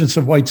resurgence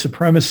of white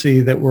supremacy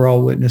that we're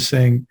all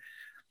witnessing,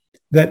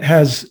 that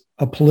has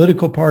a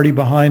political party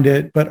behind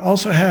it, but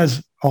also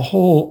has a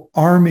whole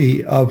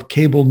army of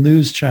cable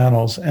news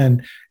channels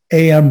and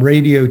AM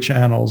radio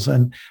channels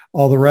and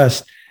all the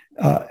rest,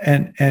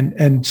 and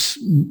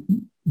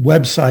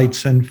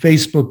websites and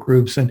Facebook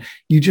groups. And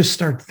you just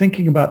start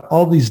thinking about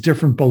all these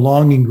different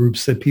belonging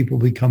groups that people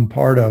become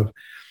part of.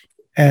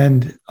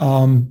 And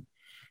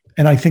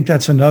I think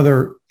that's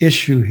another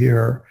issue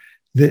here,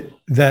 that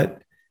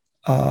that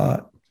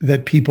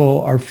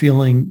people are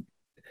feeling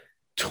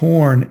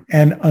torn.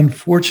 And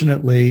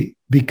unfortunately,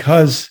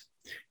 because,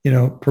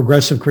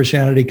 progressive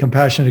Christianity,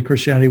 compassionate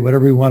Christianity,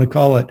 whatever you want to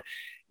call it,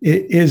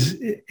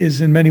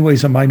 is in many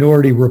ways a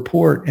minority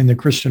report in the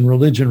Christian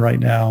religion right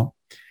now.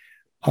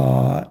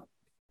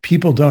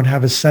 People don't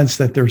have a sense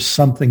that there's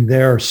something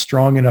there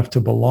strong enough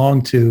to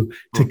belong to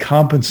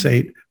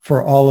compensate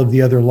for all of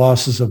the other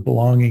losses of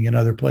belonging in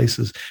other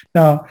places.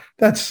 Now,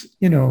 that's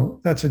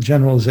a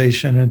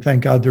generalization, and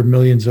thank God there are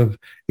millions of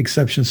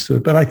exceptions to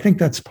it. But I think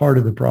that's part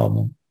of the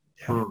problem.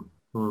 Yeah.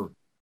 Mm-hmm.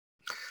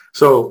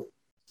 So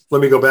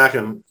let me go back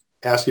and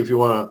ask you if you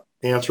want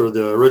to answer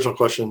the original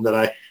question that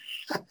I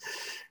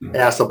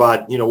asked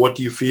about, what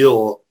do you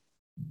feel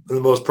are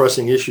the most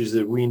pressing issues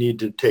that we need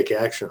to take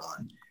action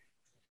on?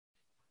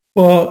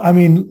 Well, I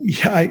mean,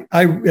 I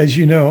as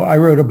you know, I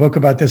wrote a book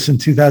about this in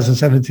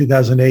 2007,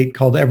 2008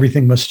 called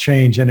Everything Must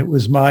Change. And it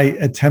was my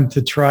attempt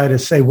to try to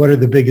say, what are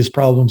the biggest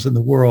problems in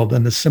the world?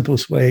 And the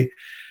simplest way,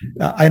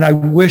 and I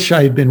wish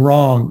I had been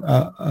wrong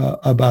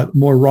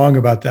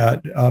about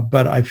that.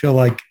 But I feel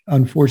like,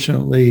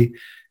 unfortunately,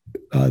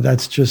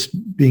 that's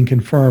just being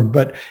confirmed.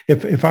 But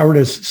if I were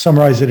to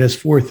summarize it as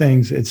four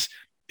things, it's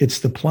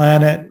the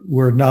planet.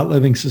 We're not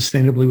living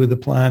sustainably with the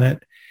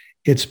planet.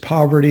 It's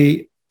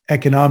poverty,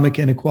 economic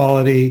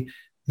inequality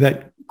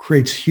that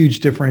creates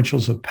huge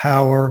differentials of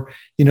power.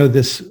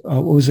 This,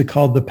 what was it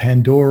called? The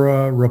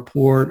Pandora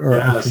report, or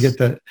yes. I forget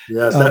that.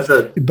 Yes, that's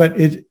it. But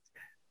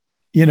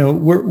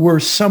we're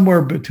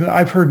somewhere between,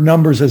 I've heard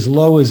numbers as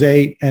low as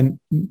 8, and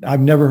I've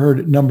never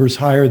heard numbers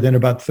higher than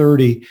about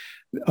 30,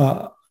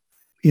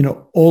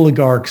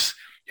 oligarchs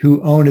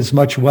who own as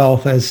much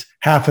wealth as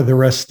half of the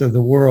rest of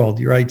the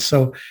world, right?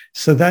 So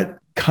that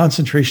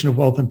concentration of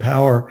wealth and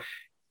power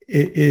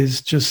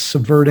is just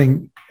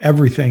subverting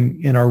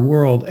everything in our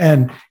world,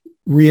 and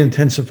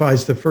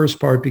re-intensifies the first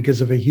part because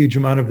of a huge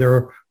amount of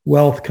their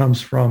wealth comes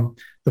from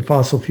the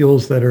fossil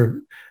fuels that are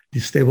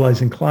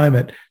destabilizing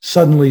climate.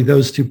 Suddenly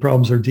those two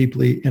problems are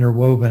deeply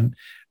interwoven.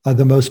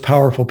 The most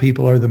powerful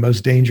people are the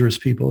most dangerous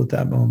people at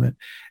that moment.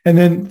 And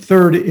then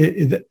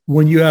third,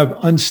 when you have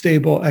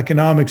unstable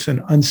economics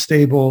and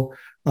unstable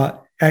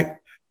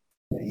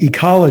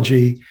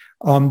ecology,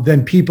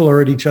 then people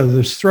are at each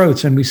other's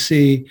throats. And we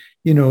see,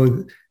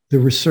 the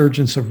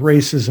resurgence of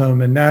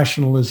racism and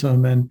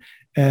nationalism and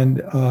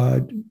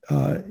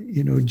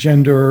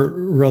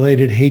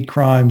gender-related hate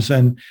crimes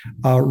and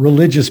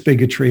religious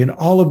bigotry, and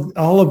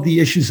all of the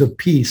issues of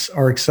peace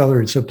are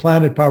accelerated. So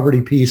planet,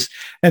 poverty, peace.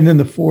 And then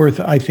the fourth,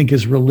 I think,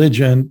 is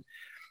religion,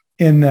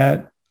 in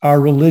that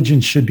our religion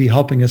should be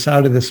helping us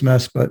out of this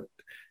mess, but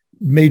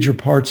major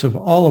parts of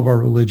all of our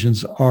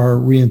religions are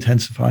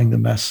re-intensifying the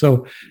mess.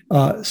 So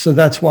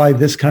that's why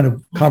this kind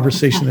of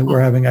conversation that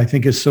we're having, I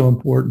think, is so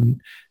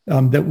important,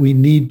 that we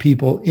need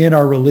people in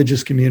our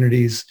religious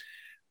communities.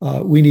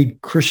 We need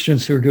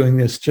Christians who are doing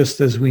this, just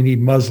as we need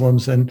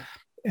Muslims and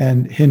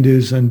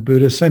Hindus and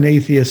Buddhists and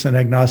atheists and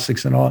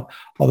agnostics and all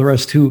the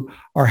rest, who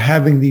are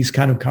having these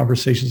kind of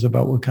conversations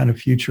about what kind of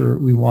future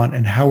we want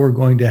and how we're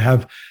going to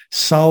have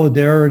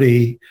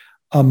solidarity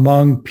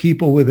among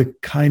people with a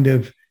kind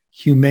of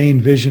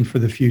humane vision for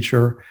the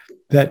future,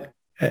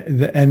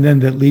 and then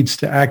that leads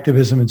to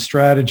activism and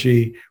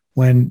strategy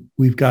when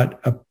we've got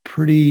a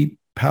pretty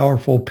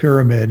powerful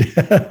pyramid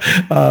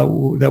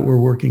that we're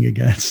working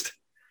against.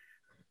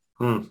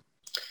 Well,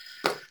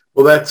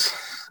 that's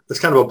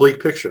kind of a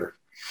bleak picture.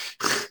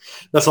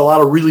 That's a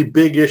lot of really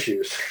big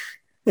issues.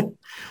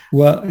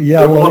 Well,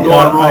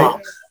 yeah.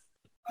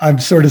 I'm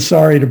sort of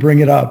sorry to bring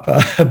it up,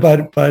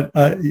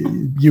 but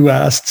you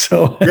asked,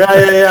 so.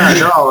 Yeah.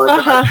 No,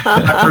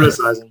 I'm not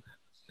criticizing.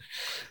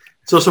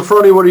 So,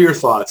 Sophfronia, what are your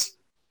thoughts?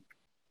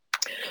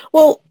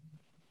 Well,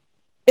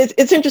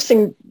 it's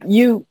interesting.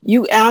 You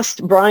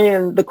asked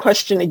Brian the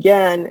question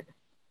again,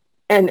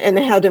 and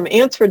had him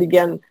answer it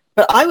again.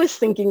 But I was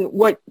thinking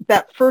what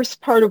that first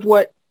part of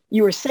what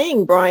you were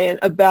saying, Brian,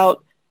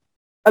 about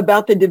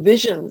the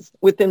divisions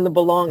within the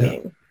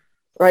belonging,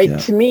 right? Yeah.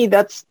 To me,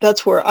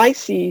 that's where I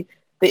see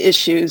the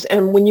issues.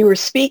 And when you were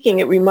speaking,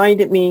 it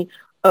reminded me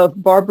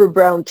of Barbara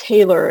Brown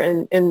Taylor,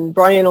 and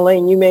Brian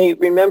Elaine, you may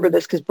remember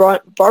this because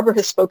Barbara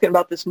has spoken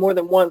about this more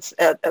than once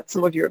at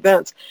some of your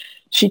events.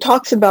 She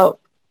talks about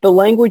the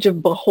language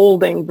of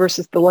beholding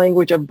versus the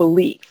language of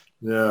belief.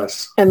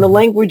 Yes. And the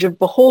language of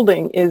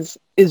beholding is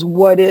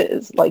what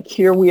is. Like,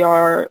 here we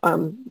are,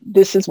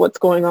 this is what's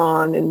going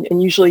on.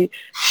 And usually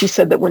she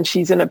said that when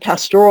she's in a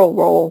pastoral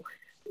role,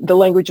 the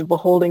language of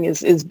beholding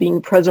is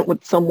being present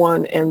with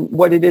someone and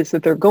what it is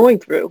that they're going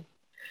through.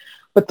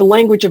 But the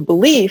language of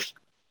belief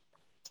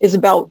is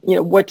about,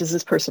 what does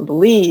this person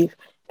believe?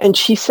 And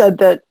she said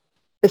that,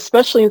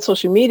 especially in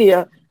social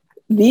media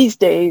these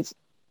days,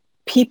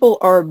 people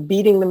are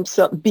beating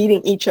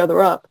each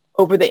other up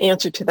over the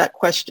answer to that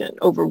question,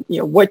 over,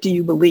 what do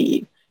you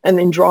believe? And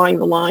then drawing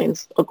the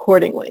lines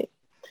accordingly.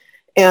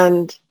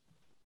 And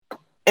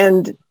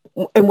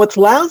what's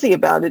lousy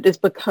about it is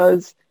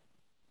because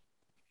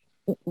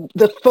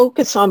the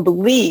focus on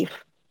belief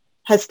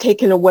has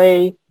taken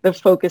away the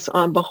focus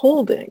on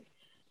beholding.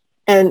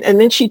 And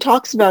then she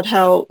talks about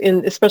how,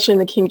 especially in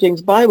the King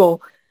James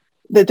Bible,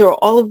 that there are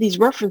all of these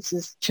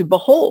references to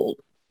behold,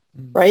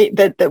 right?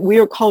 That we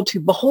are called to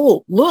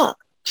behold, look,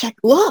 check,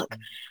 look.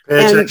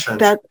 Pay attention.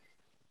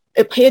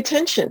 Pay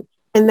attention.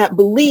 And that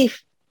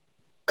belief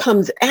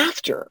comes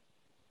after.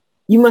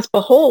 You must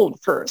behold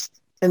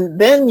first, and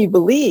then you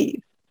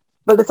believe.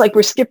 But it's like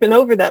we're skipping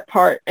over that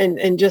part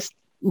and just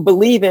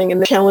believing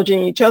and challenging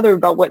each other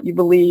about what you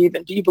believe,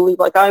 and do you believe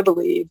like I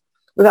believe,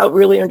 without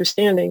really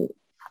understanding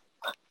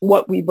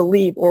what we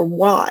believe or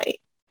why,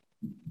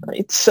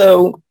 right?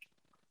 So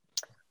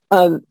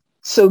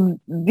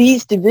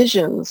these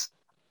divisions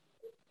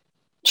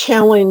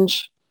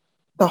challenge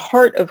the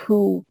heart of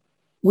who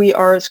we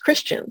are as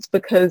Christians,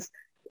 because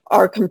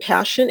our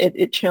compassion,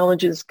 it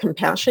challenges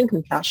compassion.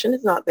 Compassion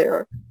is not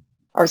there.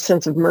 Our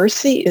sense of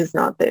mercy is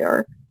not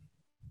there.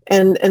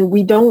 And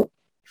we don't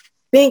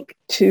think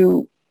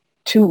to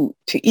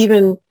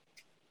even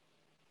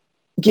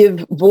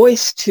give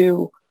voice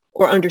to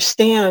or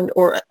understand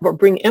or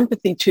bring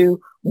empathy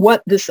to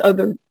what this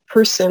other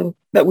person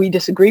that we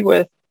disagree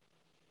with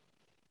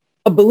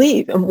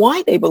believe and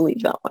why they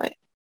believe that way,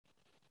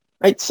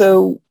 right?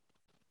 So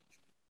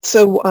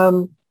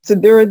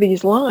there are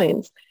these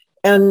lines,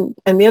 and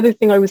the other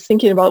thing I was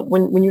thinking about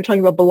when you were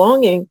talking about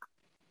belonging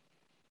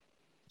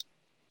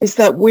is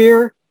that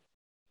where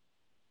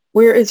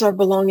is our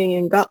belonging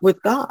in God,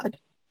 with God,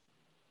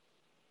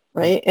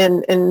 right?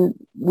 And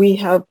we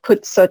have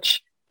put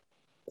such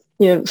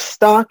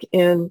stock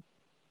in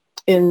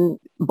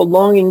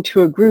belonging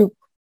to a group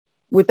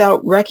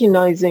without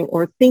recognizing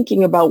or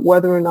thinking about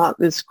whether or not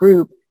this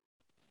group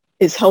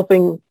is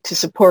helping to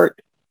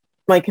support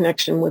my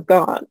connection with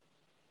God,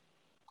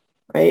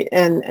 right?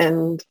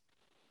 And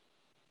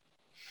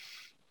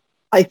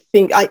I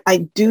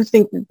do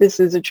think that this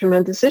is a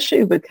tremendous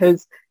issue,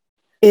 because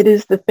it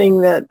is the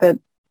thing that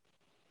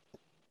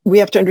we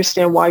have to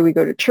understand why we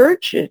go to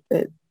church,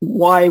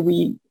 why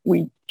we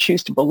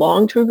choose to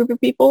belong to a group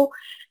of people.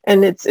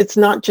 And it's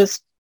not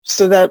just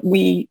so that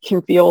we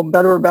can feel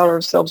better about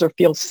ourselves or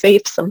feel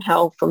safe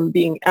somehow from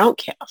being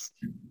outcast,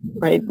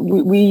 right?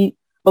 We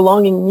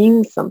belonging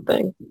means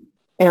something,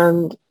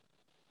 and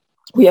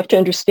we have to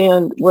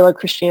understand what our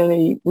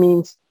Christianity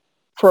means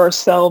for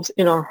ourselves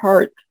in our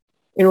heart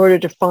in order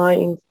to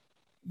find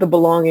the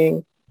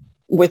belonging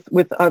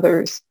with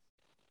others,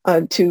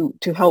 to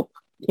help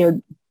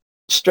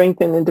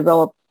strengthen and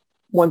develop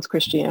one's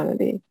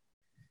Christianity.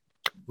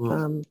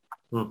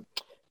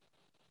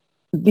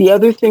 The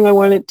other thing I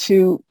wanted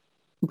to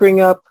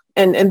bring up,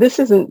 and this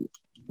isn't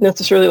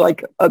necessarily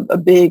like a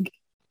big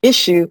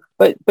issue,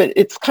 but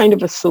it's kind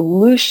of a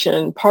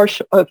solution,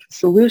 partial of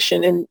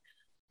solution, and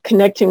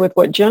connecting with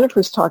what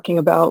Jennifer's talking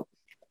about,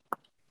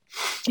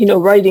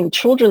 writing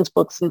children's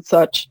books and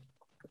such.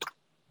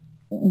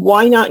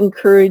 Why not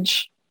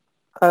encourage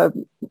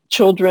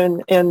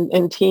children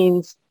and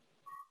teens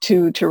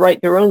to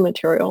write their own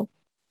material?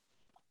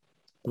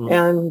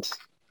 And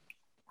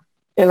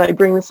I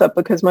bring this up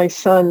because my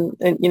son,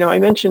 and I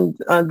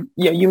mentioned,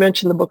 you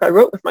mentioned the book I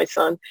wrote with my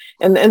son,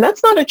 and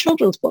that's not a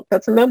children's book,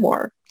 that's a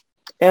memoir,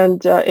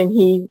 and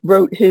he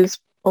wrote his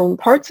own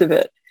parts of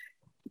it.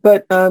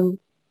 But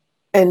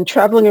and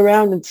traveling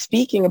around and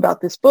speaking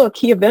about this book,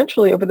 he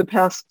eventually, over the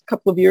past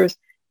couple of years,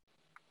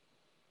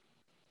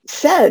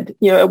 said,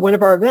 at one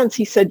of our events,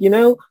 he said,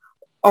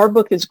 our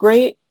book is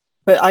great,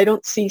 but I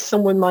don't see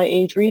someone my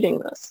age reading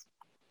this.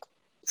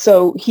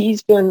 So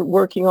he's been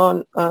working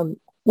on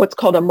what's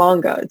called a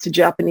manga. It's a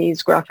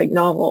Japanese graphic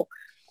novel,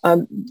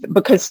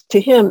 because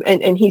to him,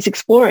 and he's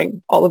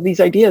exploring all of these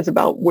ideas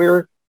about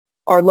where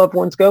our loved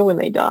ones go when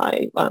they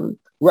die,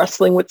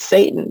 wrestling with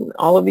Satan,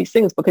 all of these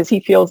things, because he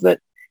feels that,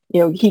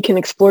 he can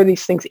explore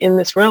these things in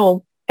this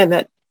realm, and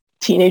that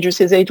teenagers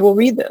his age will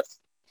read this.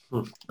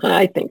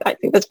 I think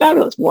that's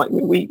fabulous.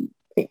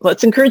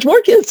 Let's encourage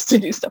more kids to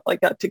do stuff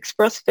like that, to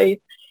express faith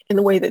in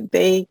the way that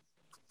they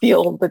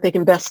feel that they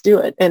can best do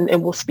it,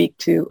 and will speak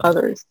to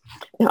others.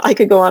 I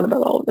could go on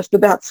about all of this,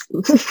 but that's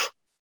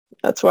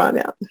where I'm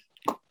at.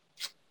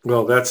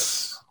 Well,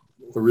 that's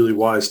a really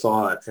wise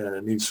thought, and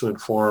it needs to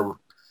inform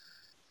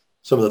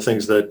some of the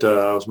things that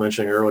I was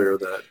mentioning earlier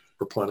that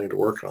we're planning to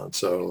work on.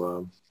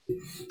 So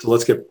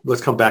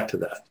let's come back to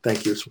that.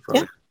 Thank you,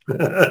 Sophfronia.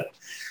 Yeah.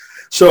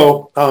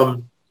 So,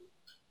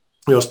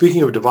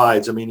 speaking of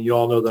divides, you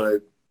all know that I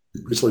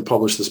recently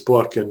published this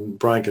book, and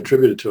Brian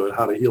contributed to it,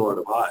 How to Heal Our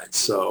Divides.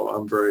 So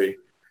I'm very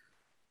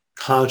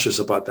conscious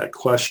about that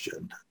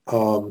question.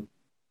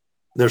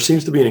 There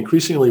seems to be an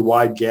increasingly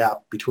wide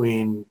gap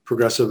between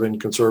progressive and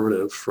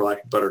conservative, for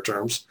lack of better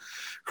terms,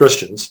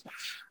 Christians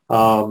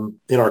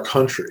in our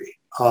country.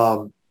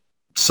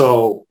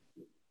 So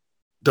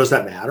does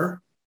that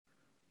matter?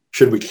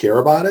 Should we care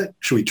about it?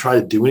 Should we try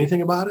to do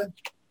anything about it?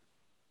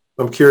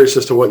 I'm curious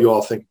as to what you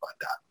all think about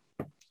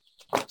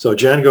that. So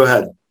Jen, go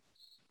ahead.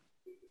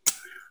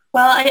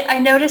 Well, I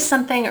noticed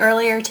something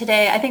earlier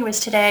today, I think it was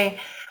today,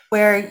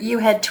 where you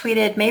had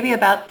tweeted maybe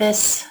about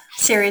this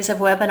series of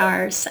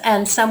webinars,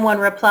 and someone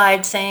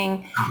replied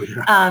saying,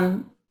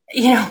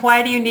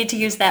 why do you need to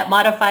use that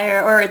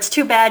modifier? Or it's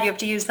too bad you have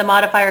to use the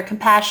modifier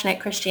compassionate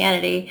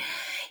Christianity.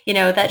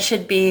 That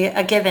should be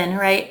a given,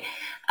 right?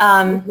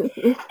 And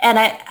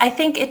I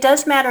think it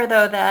does matter,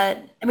 though,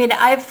 that,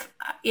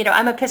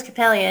 I'm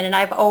Episcopalian, and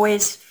I've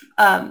always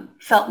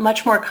felt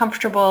much more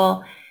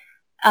comfortable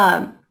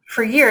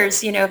for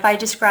years. If I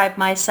describe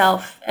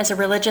myself as a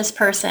religious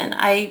person,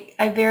 I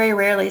very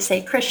rarely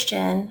say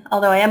Christian,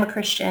 although I am a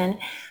Christian.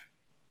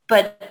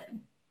 But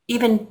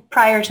even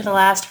prior to the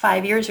last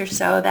 5 years or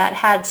so, that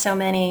had so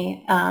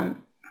many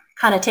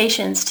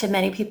connotations to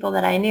many people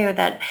that I knew,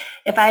 that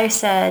if I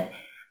said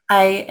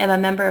I am a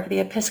member of the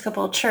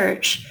Episcopal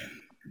Church,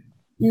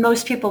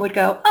 most people would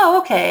go, oh,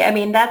 okay.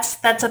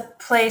 That's a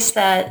place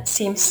that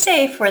seems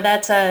safe, or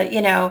that's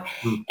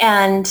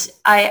and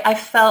I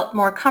felt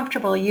more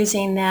comfortable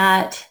using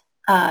that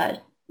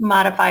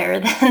modifier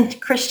than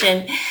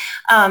Christian,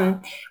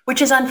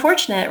 which is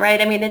unfortunate, right?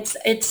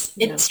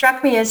 It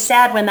struck me as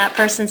sad when that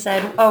person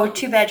said, oh,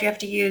 too bad you have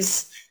to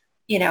use,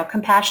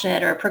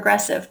 compassionate or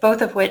progressive,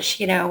 both of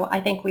which, I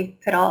think we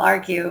could all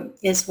argue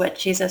is what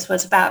Jesus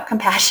was about,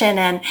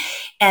 compassion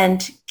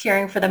and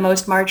caring for the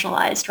most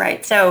marginalized,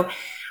 right? So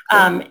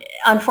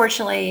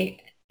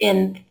unfortunately,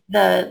 in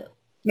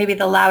maybe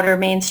the louder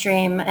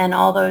mainstream and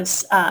all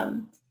those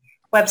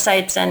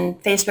websites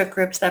and Facebook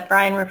groups that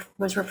Brian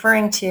was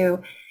referring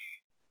to,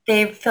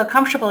 they feel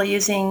comfortable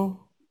using,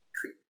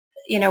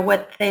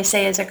 what they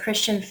say is a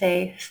Christian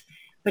faith,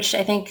 which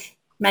I think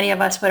many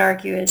of us would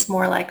argue is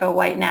more like a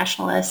white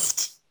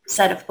nationalist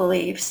set of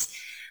beliefs.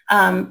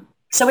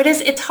 So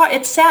it's hard,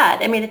 it's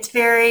sad.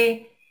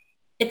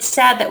 It's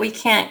sad that we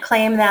can't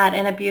claim that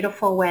in a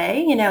beautiful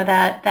way,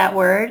 that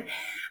word.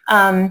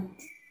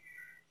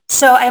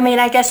 So,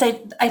 I guess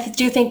I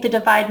do think the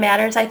divide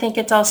matters. I think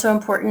it's also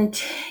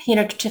important,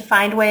 to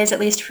find ways,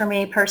 at least for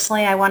me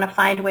personally, I want to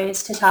find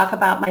ways to talk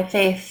about my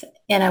faith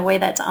in a way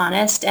that's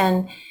honest.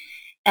 And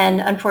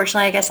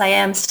unfortunately, I guess I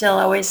am still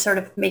always sort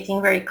of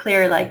making very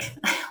clear, like,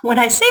 when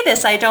I say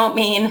this, I don't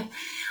mean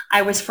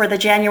I was for the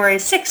January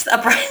 6th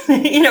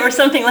uprising, or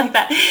something like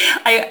that.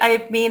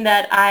 I mean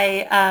that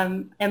I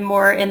am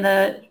more in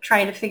the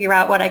trying to figure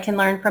out what I can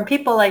learn from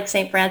people like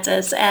St.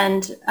 Francis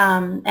and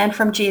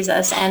from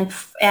Jesus,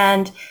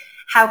 and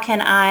how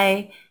can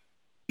I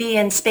be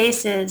in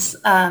spaces.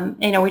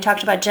 We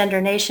talked about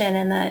Gender Nation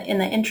in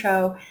the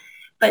intro,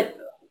 but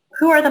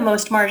who are the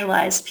most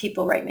marginalized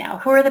people right now?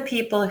 Who are the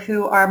people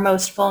who are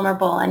most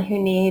vulnerable and who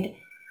need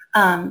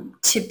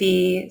to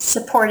be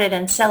supported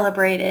and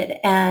celebrated,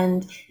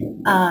 and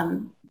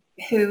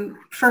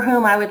for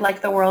whom I would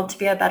like the world to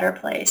be a better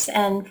place?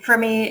 And for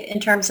me, in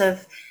terms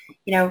of,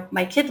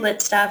 my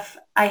kidlit stuff,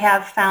 I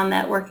have found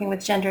that working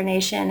with Gender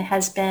Nation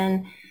has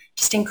been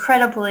just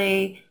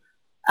incredibly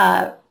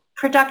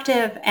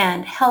productive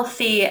and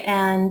healthy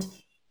and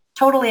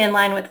totally in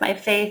line with my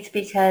faith,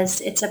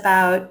 because it's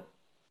about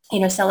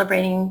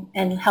celebrating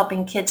and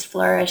helping kids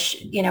flourish,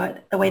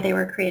 the way they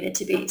were created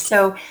to be.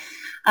 So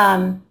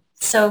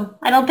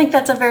I don't think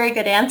that's a very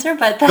good answer,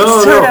 but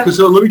that's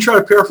So let me try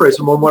to paraphrase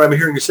what I'm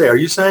hearing you say. Are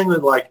you saying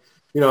that, like,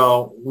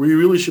 we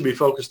really should be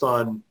focused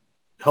on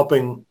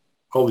helping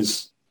all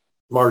these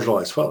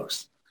marginalized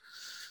folks,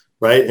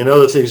 right? And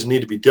other things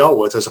need to be dealt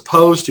with, as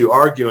opposed to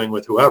arguing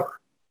with whoever?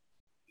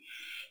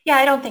 Yeah,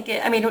 I don't think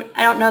I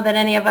don't know that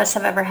any of us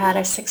have ever had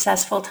a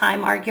successful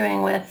time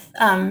arguing with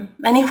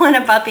anyone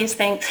about these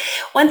things.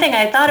 One thing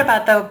I thought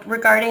about, though,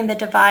 regarding the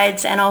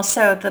divides and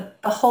also the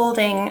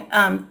beholding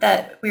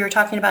that we were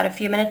talking about a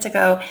few minutes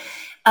ago,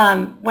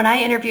 when I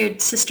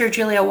interviewed Sister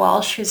Julia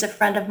Walsh, who's a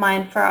friend of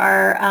mine, for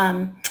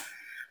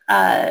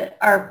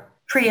our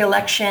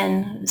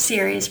pre-election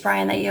series,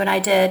 Brian, that you and I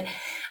did,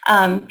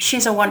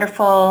 she's a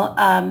wonderful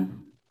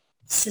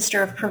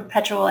Sister of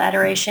Perpetual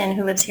Adoration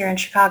who lives here in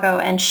Chicago,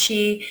 and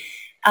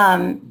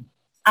I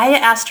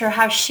asked her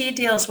how she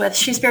deals with.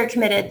 She's very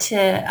committed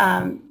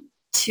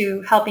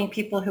to helping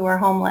people who are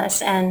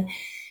homeless, and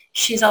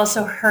she's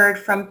also heard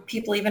from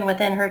people even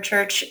within her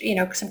church,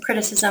 some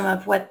criticism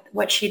of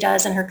what she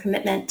does and her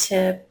commitment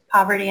to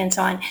poverty and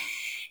so on.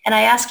 And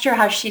I asked her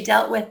how she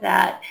dealt with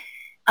that,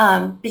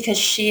 because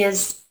she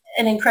is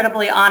an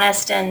incredibly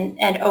honest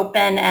and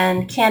open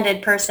and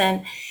candid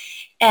person.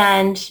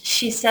 And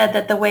she said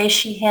that the way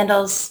she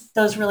handles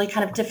those really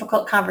kind of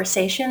difficult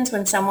conversations,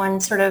 when someone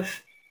sort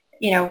of,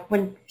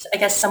 when I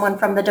guess someone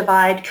from the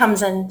divide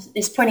comes and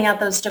is pointing out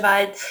those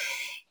divides,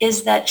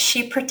 is that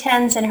she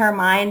pretends in her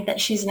mind that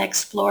she's an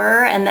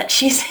explorer and that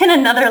she's in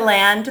another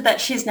land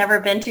that she's never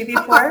been to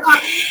before,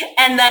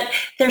 and that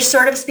they're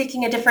sort of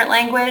speaking a different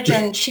language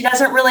and she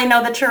doesn't really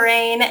know the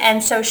terrain.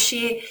 And so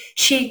she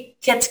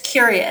gets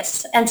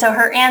curious. And so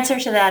her answer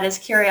to that is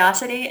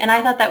curiosity. And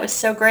I thought that was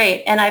so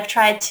great. And I've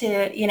tried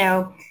to,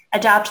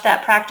 adopt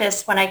that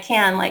practice when I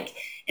can. Like,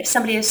 if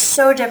somebody is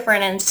so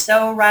different and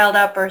so riled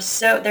up, or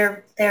so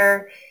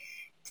they're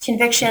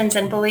convictions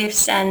and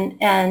beliefs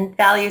and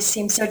values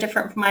seem so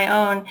different from my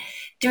own,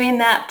 doing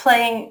that,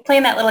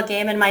 playing that little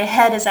game in my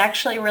head is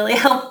actually really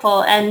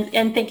helpful,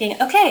 and thinking,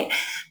 okay,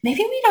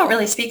 maybe we don't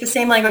really speak the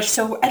same language,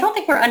 so I don't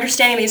think we're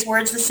understanding these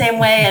words the same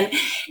way,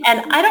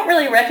 and I don't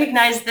really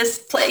recognize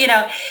this,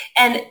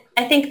 and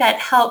I think that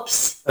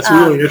helps. That's a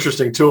really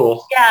interesting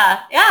tool.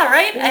 Yeah,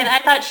 right? And I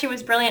thought she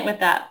was brilliant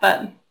with that,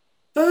 but...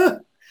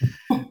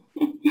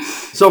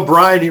 So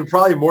Brian, you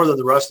probably more than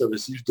the rest of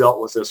us, you've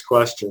dealt with this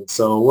question.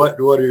 So what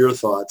are your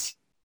thoughts?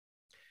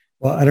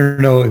 Well, I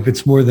don't know if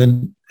it's more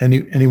than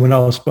anyone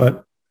else,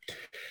 but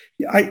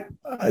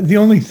the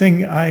only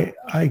thing I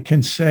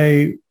can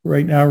say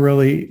right now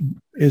really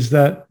is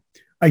that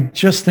I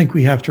just think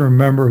we have to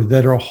remember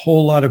that a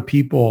whole lot of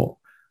people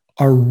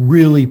are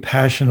really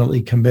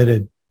passionately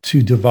committed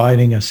to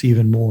dividing us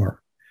even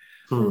more.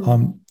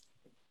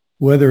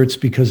 Whether it's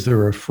because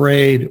they're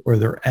afraid or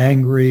they're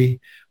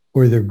angry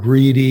or they're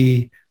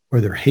greedy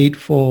or they're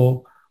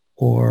hateful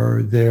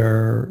or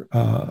they're,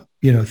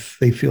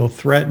 they feel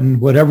threatened,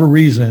 whatever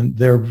reason,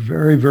 they're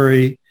very,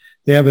 very,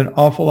 they have an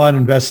awful lot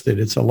invested.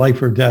 It's a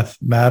life or death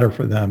matter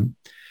for them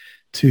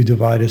to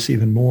divide us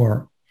even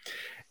more.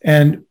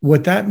 And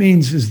what that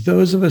means is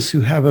those of us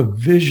who have a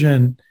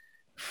vision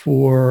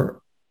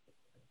for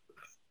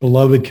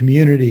beloved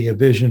community, a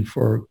vision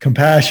for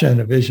compassion,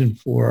 a vision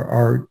for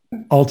our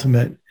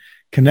ultimate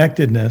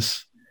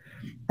connectedness,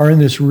 are in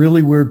this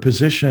really weird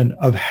position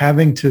of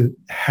having to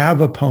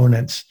have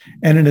opponents.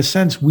 And in a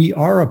sense, we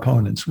are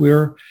opponents.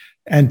 We're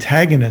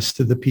antagonists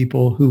to the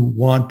people who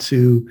want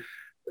to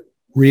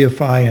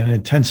reify and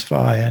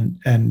intensify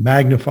and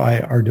magnify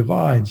our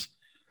divides.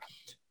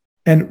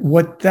 And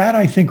what that,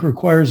 I think,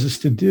 requires us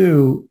to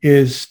do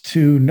is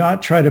to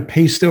not try to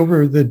paste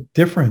over the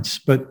difference,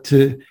 but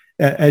to,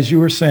 as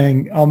you were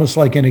saying, almost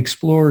like an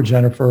explorer,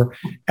 Jennifer,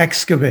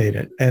 excavate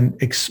it and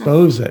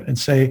expose it and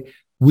say,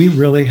 we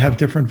really have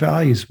different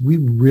values. We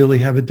really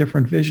have a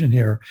different vision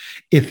here.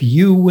 If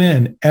you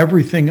win,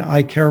 everything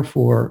I care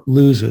for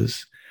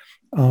loses.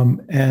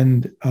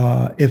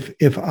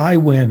 If I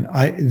win,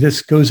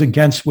 this goes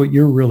against what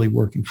you're really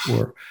working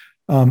for.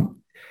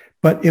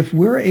 But if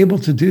we're able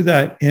to do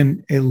that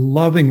in a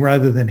loving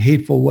rather than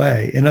hateful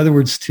way, in other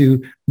words,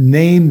 to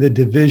name the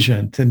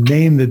division, to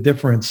name the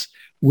difference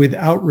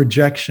without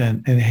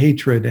rejection and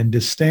hatred and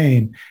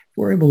disdain, if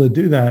we're able to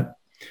do that,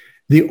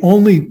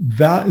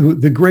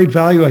 the great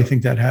value I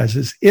think that has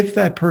is if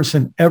that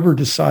person ever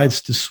decides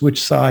to switch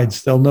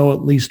sides, they'll know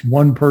at least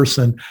one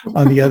person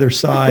on the other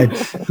side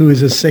who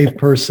is a safe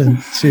person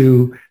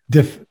to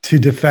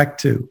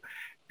defect to.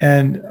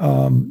 And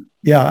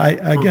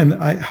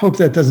I hope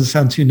that doesn't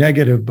sound too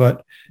negative,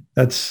 but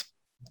that's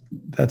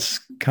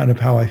kind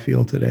of how I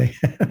feel today.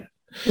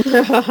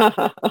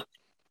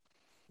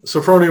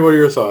 Sophfronia, what are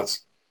your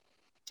thoughts?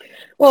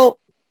 Well,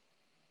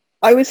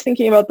 I was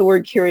thinking about the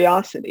word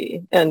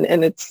curiosity, and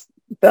it's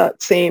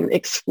that same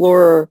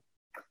explorer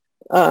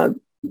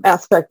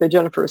aspect that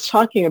Jennifer is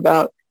talking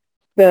about,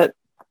 that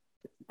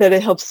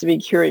it helps to be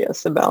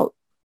curious about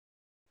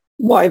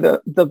why the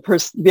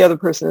other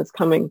person is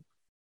coming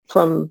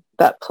from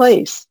that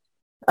place.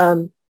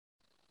 I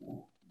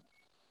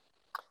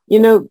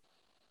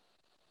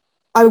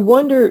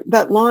wonder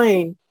that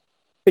line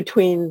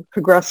between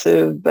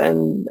progressive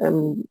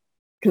and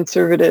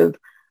conservative,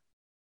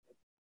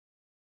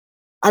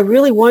 I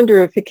really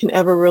wonder if it can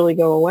ever really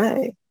go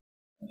away,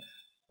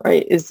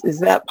 right?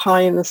 Is that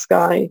pie in the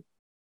sky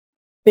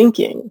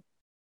thinking?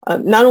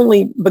 Not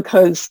only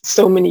because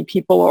so many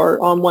people are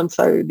on one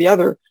side or the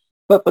other,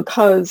 but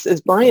because,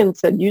 as Brian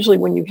said, usually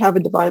when you have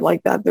a divide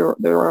like that,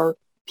 there are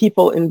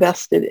people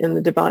invested in the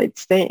divide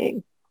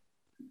staying.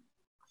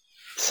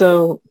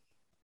 So,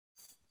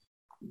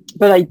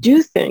 but I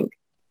do think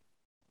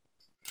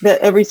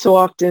that every so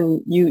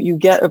often you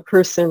get a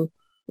person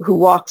who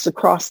walks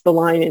across the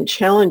line and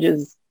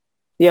challenges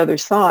the other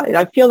side.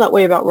 I feel that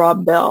way about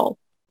Rob Bell.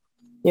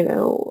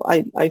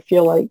 I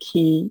feel like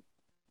he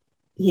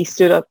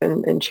stood up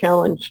and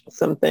challenged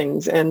some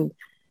things and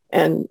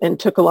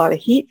took a lot of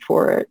heat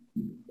for it.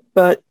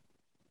 But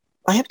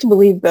I have to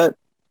believe that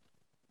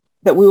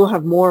we will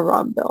have more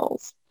Rob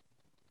Bells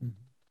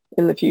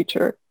in the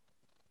future.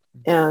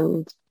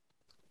 And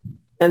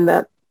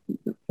that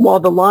while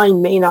the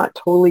line may not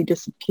totally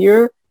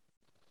disappear,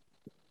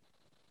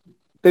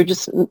 there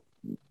just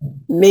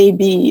may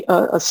be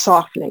a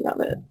softening of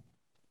it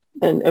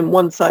and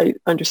one side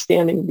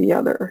understanding the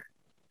other.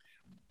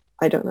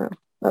 I don't know.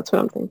 That's what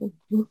I'm thinking.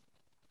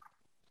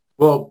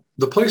 Well,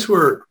 the place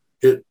where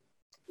it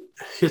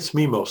hits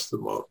me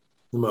the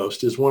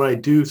most is when I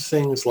do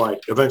things like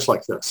events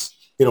like this,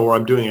 where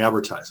I'm doing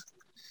advertising,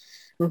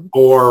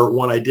 or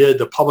when I did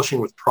the Publishing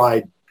with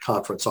Pride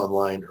conference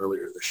online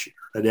earlier this year.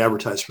 I'd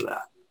advertised for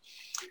that.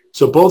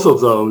 So both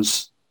of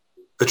those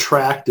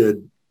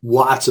attracted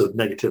lots of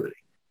negativity.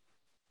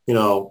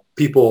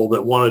 People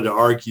that wanted to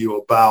argue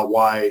about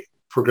why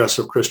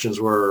progressive Christians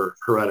were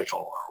heretical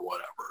or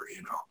whatever,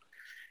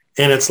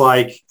 And it's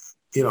like,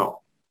 I don't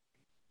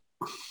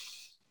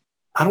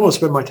want to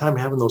spend my time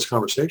having those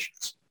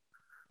conversations,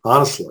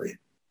 honestly,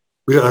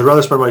 I'd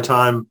rather spend my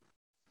time,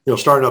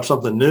 starting up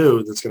something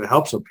new that's going to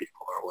help some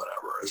people or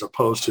whatever, as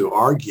opposed to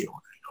arguing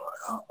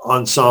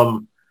on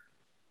some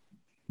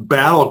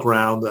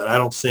battleground that I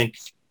don't think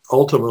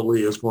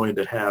ultimately is going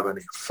to have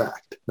any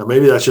effect. Now,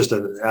 maybe that's just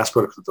an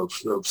aspect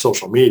of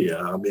social media.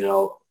 I mean,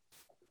 I'll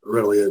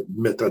readily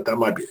admit that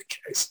might be the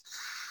case.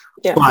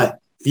 Yeah. But,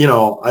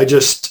 I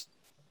just,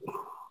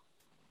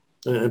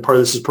 and part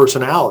of this is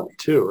personality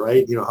too,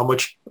 right? How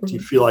much do you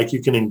feel like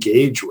you can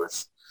engage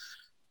with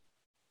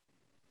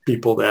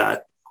people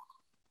that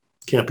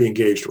can't be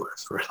engaged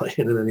with, really,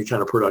 in any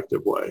kind of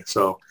productive way?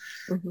 So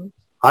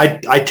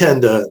I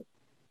tend to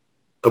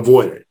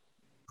avoid it,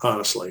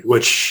 honestly,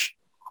 which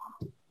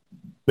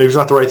maybe it's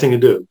not the right thing to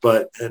do,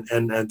 but,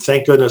 and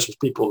thank goodness there's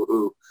people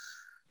who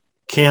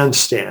can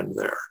stand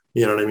there,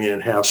 you know what I mean,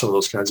 and have some of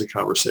those kinds of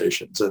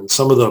conversations. And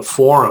some of the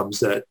forums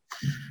that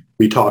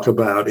we talk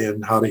about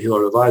in How to Heal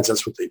Our Divides,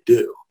 that's what they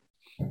do.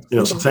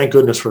 So thank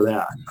goodness for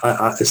that.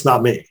 It's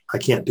not me. I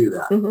can't do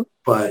that.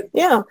 But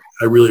yeah,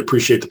 I really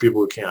appreciate the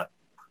people who can.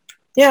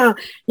 Yeah.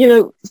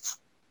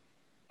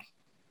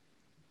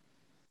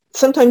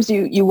 Sometimes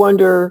you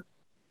wonder,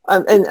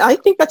 and I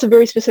think that's a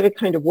very specific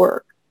kind of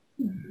work,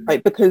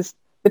 right? Because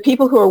the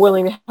people who are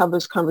willing to have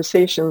those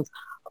conversations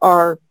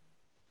are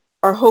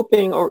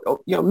hoping or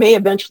may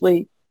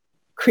eventually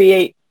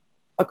create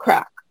a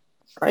crack,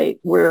 right?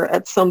 Where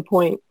at some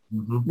point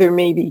there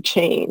may be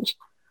change.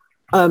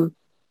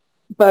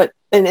 But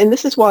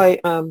this is why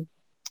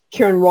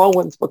Karen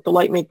Rawlin's book, The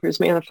Lightmaker's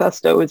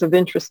Manifesto, is of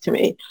interest to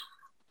me.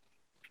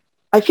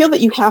 I feel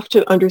that you have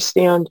to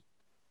understand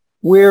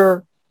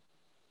where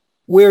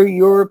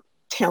your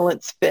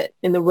talents fit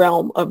in the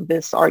realm of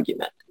this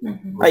argument,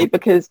 right?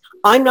 Because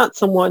I'm not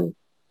someone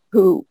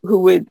who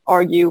would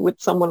argue with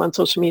someone on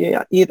social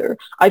media either.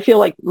 I feel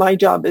like my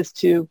job is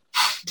to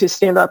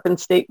stand up and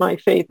state my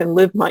faith and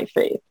live my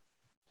faith,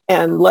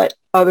 and let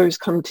others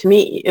come to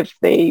me if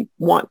they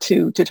want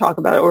to talk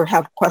about it or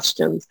have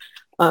questions.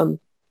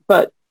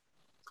 But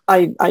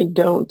I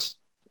don't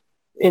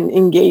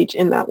engage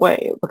in that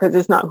way because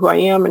it's not who I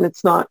am, and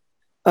it's not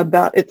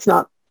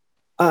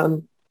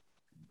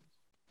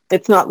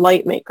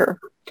light maker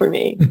for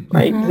me,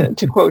 right?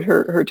 To quote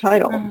her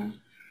title.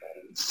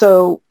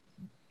 So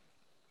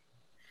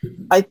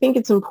I think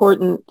it's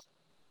important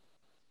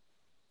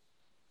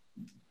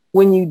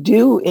when you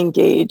do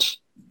engage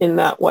in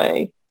that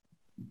way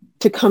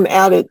to come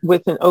at it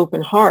with an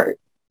open heart,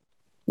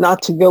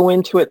 not to go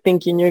into it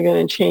thinking you're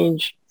going to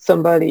change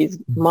somebody's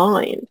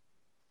mind,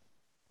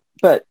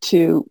 but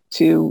to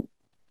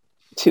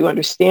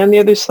understand the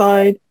other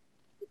side,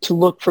 to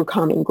look for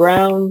common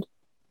ground,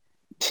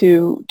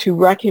 to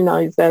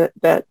recognize that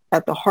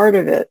at the heart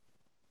of it,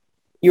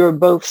 you're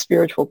both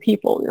spiritual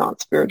people, not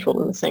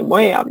spiritual in the same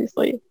way,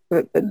 obviously,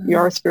 but you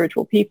are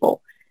spiritual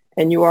people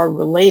and you are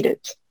related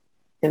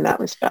in that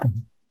respect,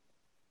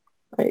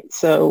 right?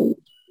 So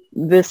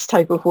this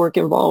type of work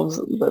involves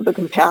the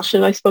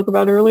compassion I spoke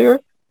about earlier.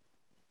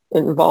 It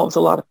involves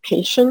a lot of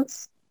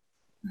patience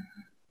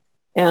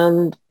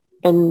and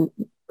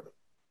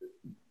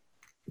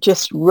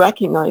just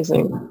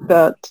recognizing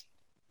that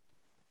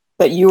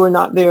you are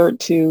not there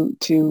to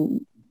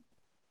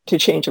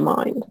change a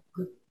mind.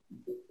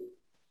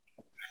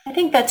 I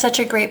think that's such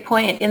a great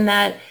point, in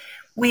that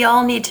we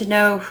all need to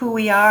know who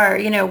we are.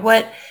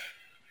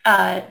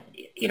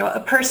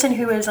 A person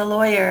who is a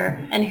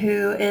lawyer and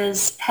who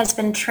has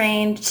been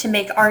trained to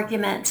make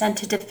arguments and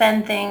to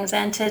defend things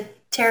and to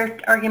tear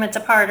arguments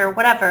apart or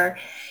whatever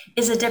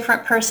is a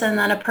different person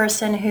than a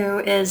person who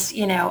is,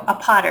 a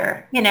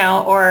potter,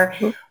 or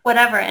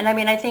whatever. And I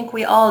mean, I think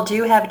we all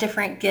do have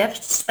different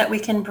gifts that we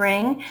can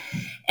bring,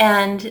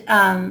 and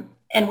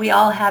we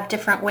all have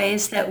different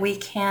ways that we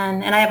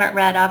can, and I haven't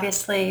read,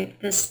 obviously,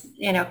 this,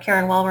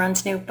 Karen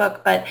Wallrun's new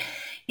book, but,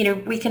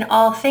 we can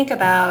all think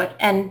about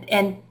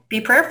and be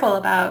prayerful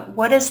about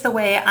what is the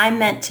way I'm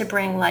meant to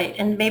bring light.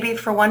 And maybe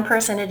for one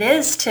person it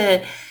is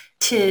to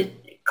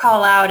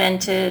call out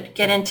and to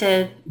get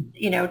into,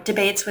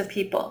 debates with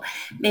people.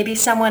 Maybe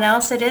someone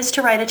else it is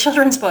to write a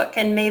children's book,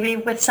 and maybe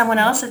with someone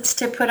else it's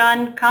to put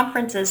on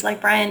conferences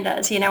like Brian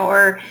does,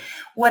 or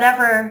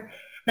whatever.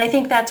 And I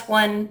think that's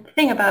one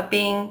thing about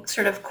being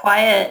sort of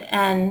quiet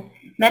and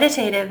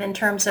meditative in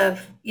terms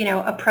of,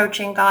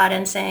 approaching God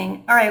and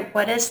saying, all right,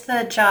 what is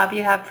the job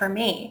you have for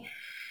me?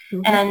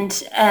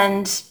 And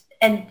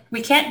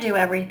we can't do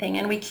everything,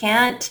 and we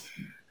can't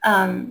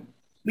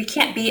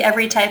be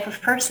every type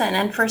of person.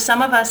 And for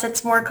some of us,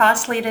 it's more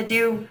costly to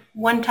do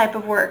one type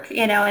of work,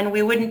 and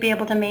we wouldn't be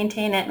able to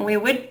maintain it, and we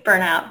would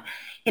burn out,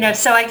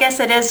 So I guess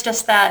it is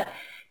just that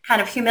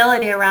kind of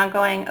humility around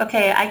going,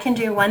 okay, I can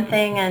do one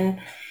thing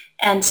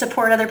and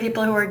support other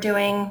people who are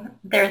doing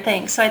their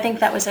thing. So I think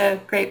that was a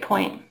great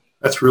point.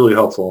 That's really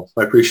helpful.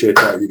 I appreciate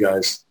that, you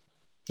guys.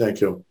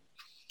 Thank you.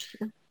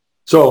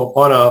 So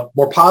on a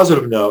more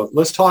positive note,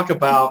 let's talk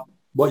about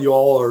what you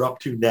all are up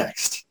to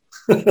next.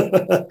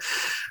 Because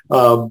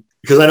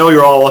I know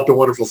you're all up to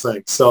wonderful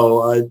things.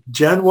 So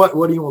Jen, what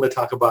do you want to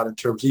talk about in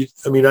terms of,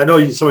 I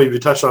know some of you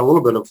touched on a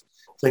little bit of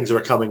things that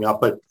are coming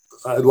up, but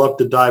I'd love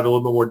to dive a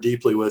little bit more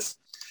deeply with,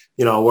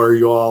 where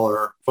you all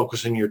are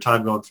focusing your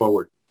time going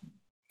forward.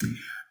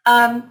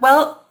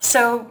 Well,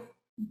 so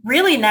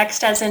really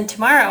next, as in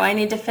tomorrow, I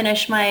need to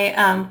finish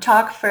my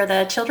talk for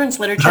the Children's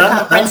Literature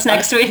Conference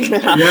next week.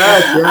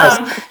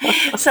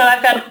 Yes. So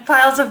I've got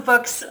piles of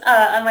books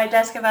on my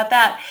desk about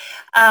that.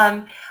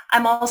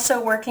 I'm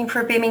also working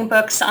for Beaming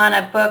Books on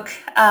a book,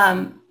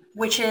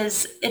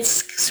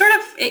 it's sort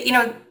of,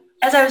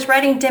 as I was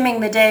writing Dimming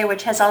the Day,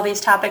 which has all these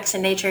topics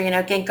in nature,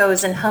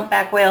 ginkgos and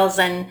humpback whales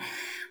and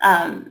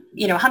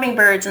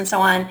hummingbirds and so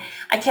on,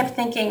 I kept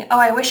thinking,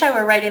 I wish I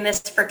were writing this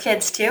for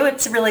kids too.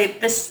 It's really,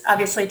 this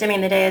obviously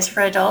Dimming the Day is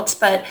for adults,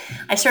 but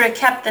I sort of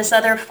kept this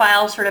other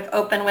file sort of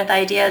open with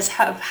ideas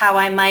of how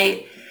I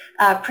might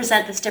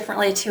present this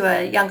differently to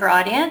a younger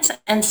audience.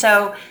 And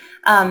so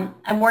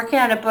I'm working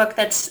on a book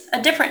that's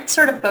a different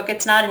sort of book.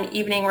 It's not an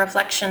evening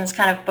reflections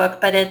kind of book,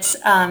 but it's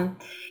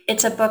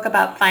a book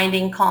about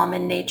finding calm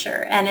in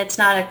nature. And it's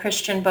not a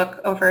Christian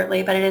book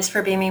overtly, but it is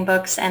for Beaming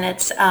Books, and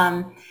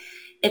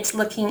it's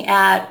looking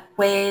at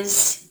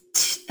ways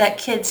that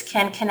kids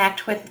can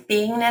connect with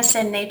beingness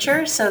in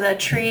nature. So the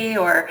tree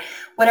or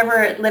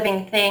whatever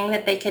living thing,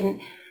 that they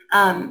can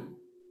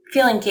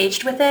feel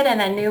engaged with it in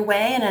a new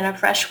way and in a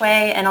fresh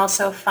way, and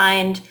also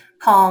find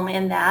calm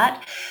in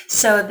that.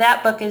 So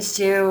that book is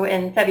due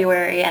in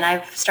February, and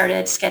I've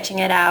started sketching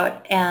it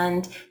out,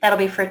 and that'll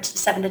be for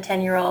 7 to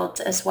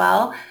 10-year-olds as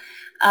well.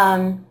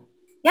 And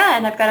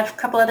I've got a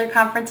couple other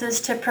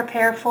conferences to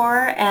prepare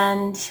for,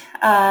 and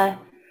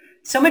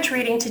so much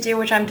reading to do,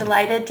 which I'm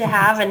delighted to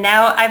have. And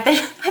now I've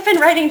been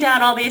writing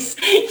down all these,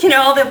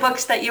 all the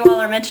books that you all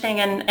are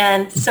mentioning,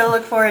 and so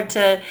look forward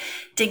to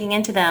digging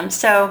into them.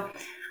 So,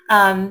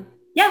 I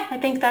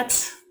think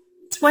it's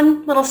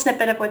one little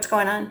snippet of what's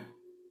going on.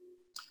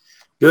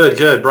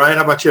 Good. Brian,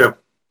 how about you?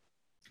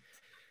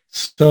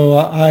 So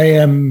I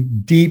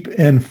am deep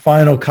in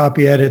final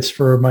copy edits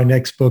for my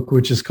next book,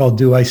 which is called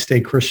Do I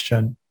Stay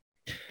Christian?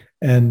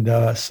 And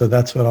so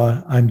that's what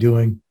I'm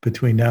doing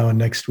between now and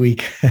next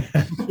week.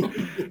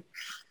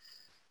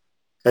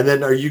 And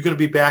then are you going to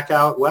be back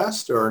out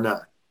west or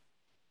not?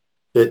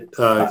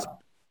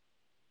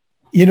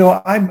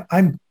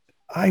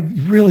 I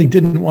really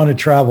didn't want to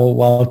travel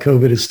while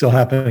COVID is still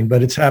happening,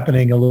 but it's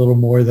happening a little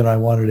more than I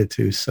wanted it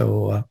to.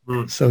 So,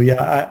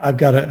 I've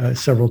got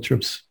several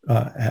trips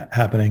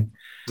happening.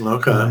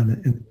 Okay. In the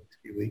next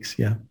few weeks.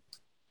 Yeah.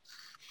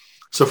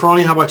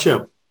 Sophfronia, how about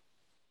you?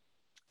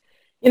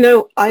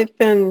 I've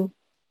been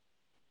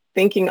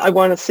thinking I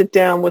want to sit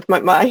down with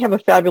I have a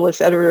fabulous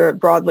editor at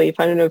Broadleaf.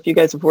 I don't know if you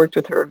guys have worked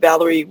with her,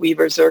 Valerie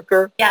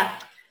Weaver-Zerker. Yeah,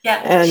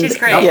 and she's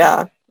great.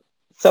 Yeah.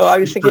 So I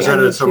was thinking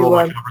presented at several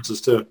of my conferences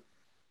too.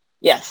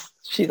 Yes,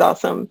 she's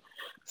awesome.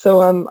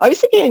 So I was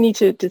thinking I need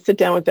to sit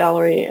down with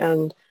Valerie,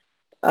 and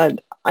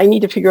I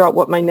need to figure out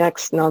what my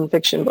next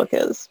nonfiction book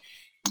is.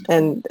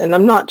 And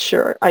I'm not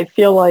sure. I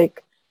feel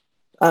like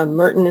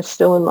Merton is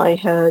still in my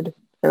head,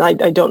 and I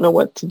don't know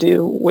what to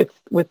do with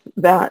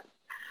that,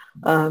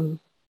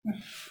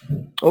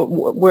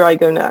 where I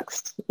go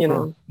next,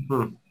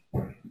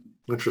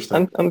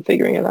 Interesting. I'm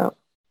figuring it out.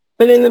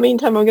 But in the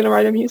meantime, I'm going to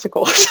write a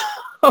musical.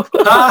 I know.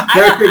 Wow.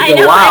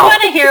 I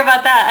want to hear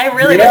about that. I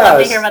really would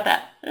love to hear about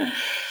that.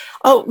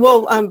 Oh,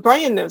 well,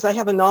 Brian knows I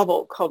have a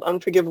novel called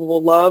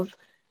Unforgivable Love.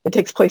 It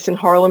takes place in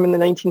Harlem in the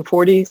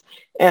 1940s,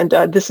 and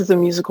this is a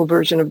musical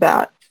version of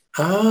that.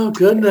 Oh,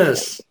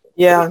 goodness.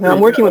 Yeah, I'm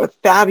working with a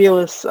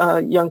fabulous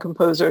young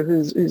composer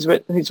who's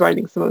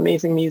writing some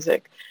amazing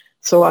music.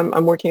 So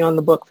I'm working on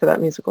the book for that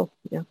musical.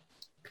 Yeah.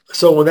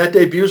 So when that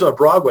debuts on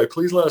Broadway,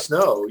 please let us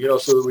know,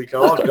 so that we can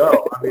all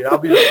go. I mean, I'll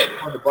be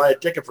going to buy a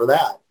ticket for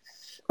that.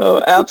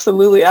 Oh,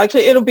 absolutely.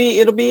 Actually, it'll be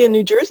in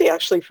New Jersey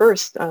actually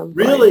first.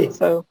 Really? Brian,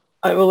 so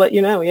I will let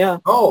you know. Yeah.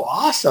 Oh,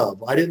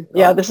 awesome! I didn't.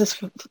 Yeah,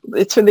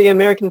 it's for the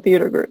American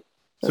Theater Group.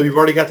 So you've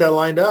already got that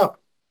lined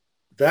up.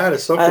 That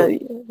is so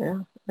cool.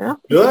 Yeah.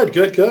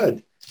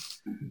 Good.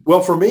 Well,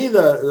 for me,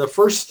 the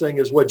first thing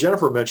is what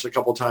Jennifer mentioned a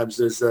couple of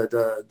times is that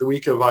the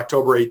week of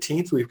October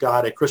 18th, we've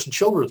got a Christian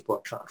Children's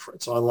Book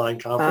Conference, online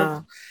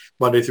conference,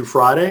 Monday through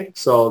Friday.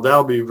 So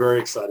that'll be very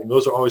exciting.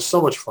 Those are always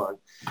so much fun.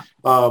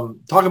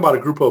 Talking about a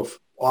group of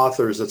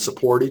authors that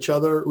support each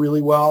other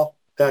really well.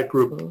 That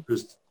group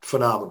is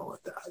phenomenal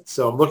at that.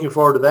 So I'm looking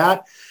forward to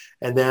that.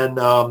 And then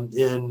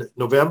in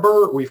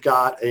November, we've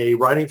got a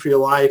Writing for Your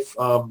Life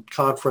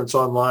conference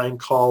online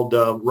called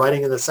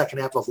Writing in the Second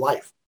Half of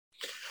Life.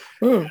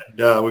 And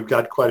we've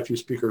got quite a few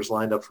speakers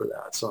lined up for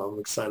that. So I'm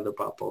excited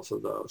about both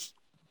of those.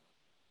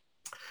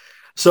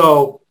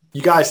 So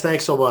you guys,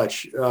 thanks so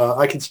much.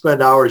 I can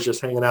spend hours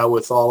just hanging out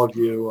with all of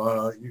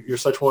you. You're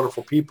such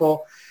wonderful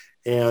people,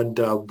 and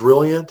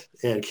brilliant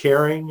and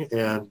caring.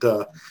 And,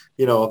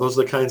 those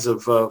are the kinds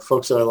of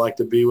folks that I like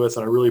to be with.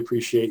 And I really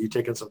appreciate you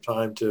taking some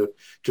time to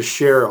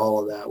share all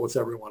of that with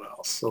everyone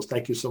else. So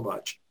thank you so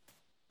much.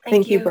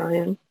 Thank you,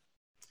 Brian.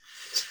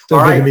 So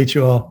good to meet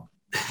you all.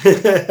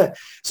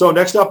 So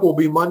next up will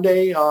be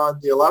Monday on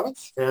the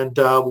 11th, and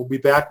we'll be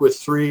back with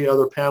 3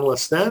 other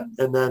panelists then,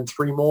 and then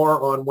 3 more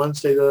on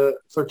Wednesday, the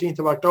 13th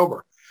of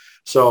October.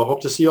 So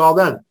hope to see you all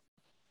then.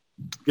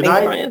 Good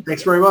night. Brian.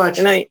 Thanks very much.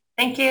 Good night.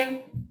 Thank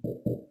you.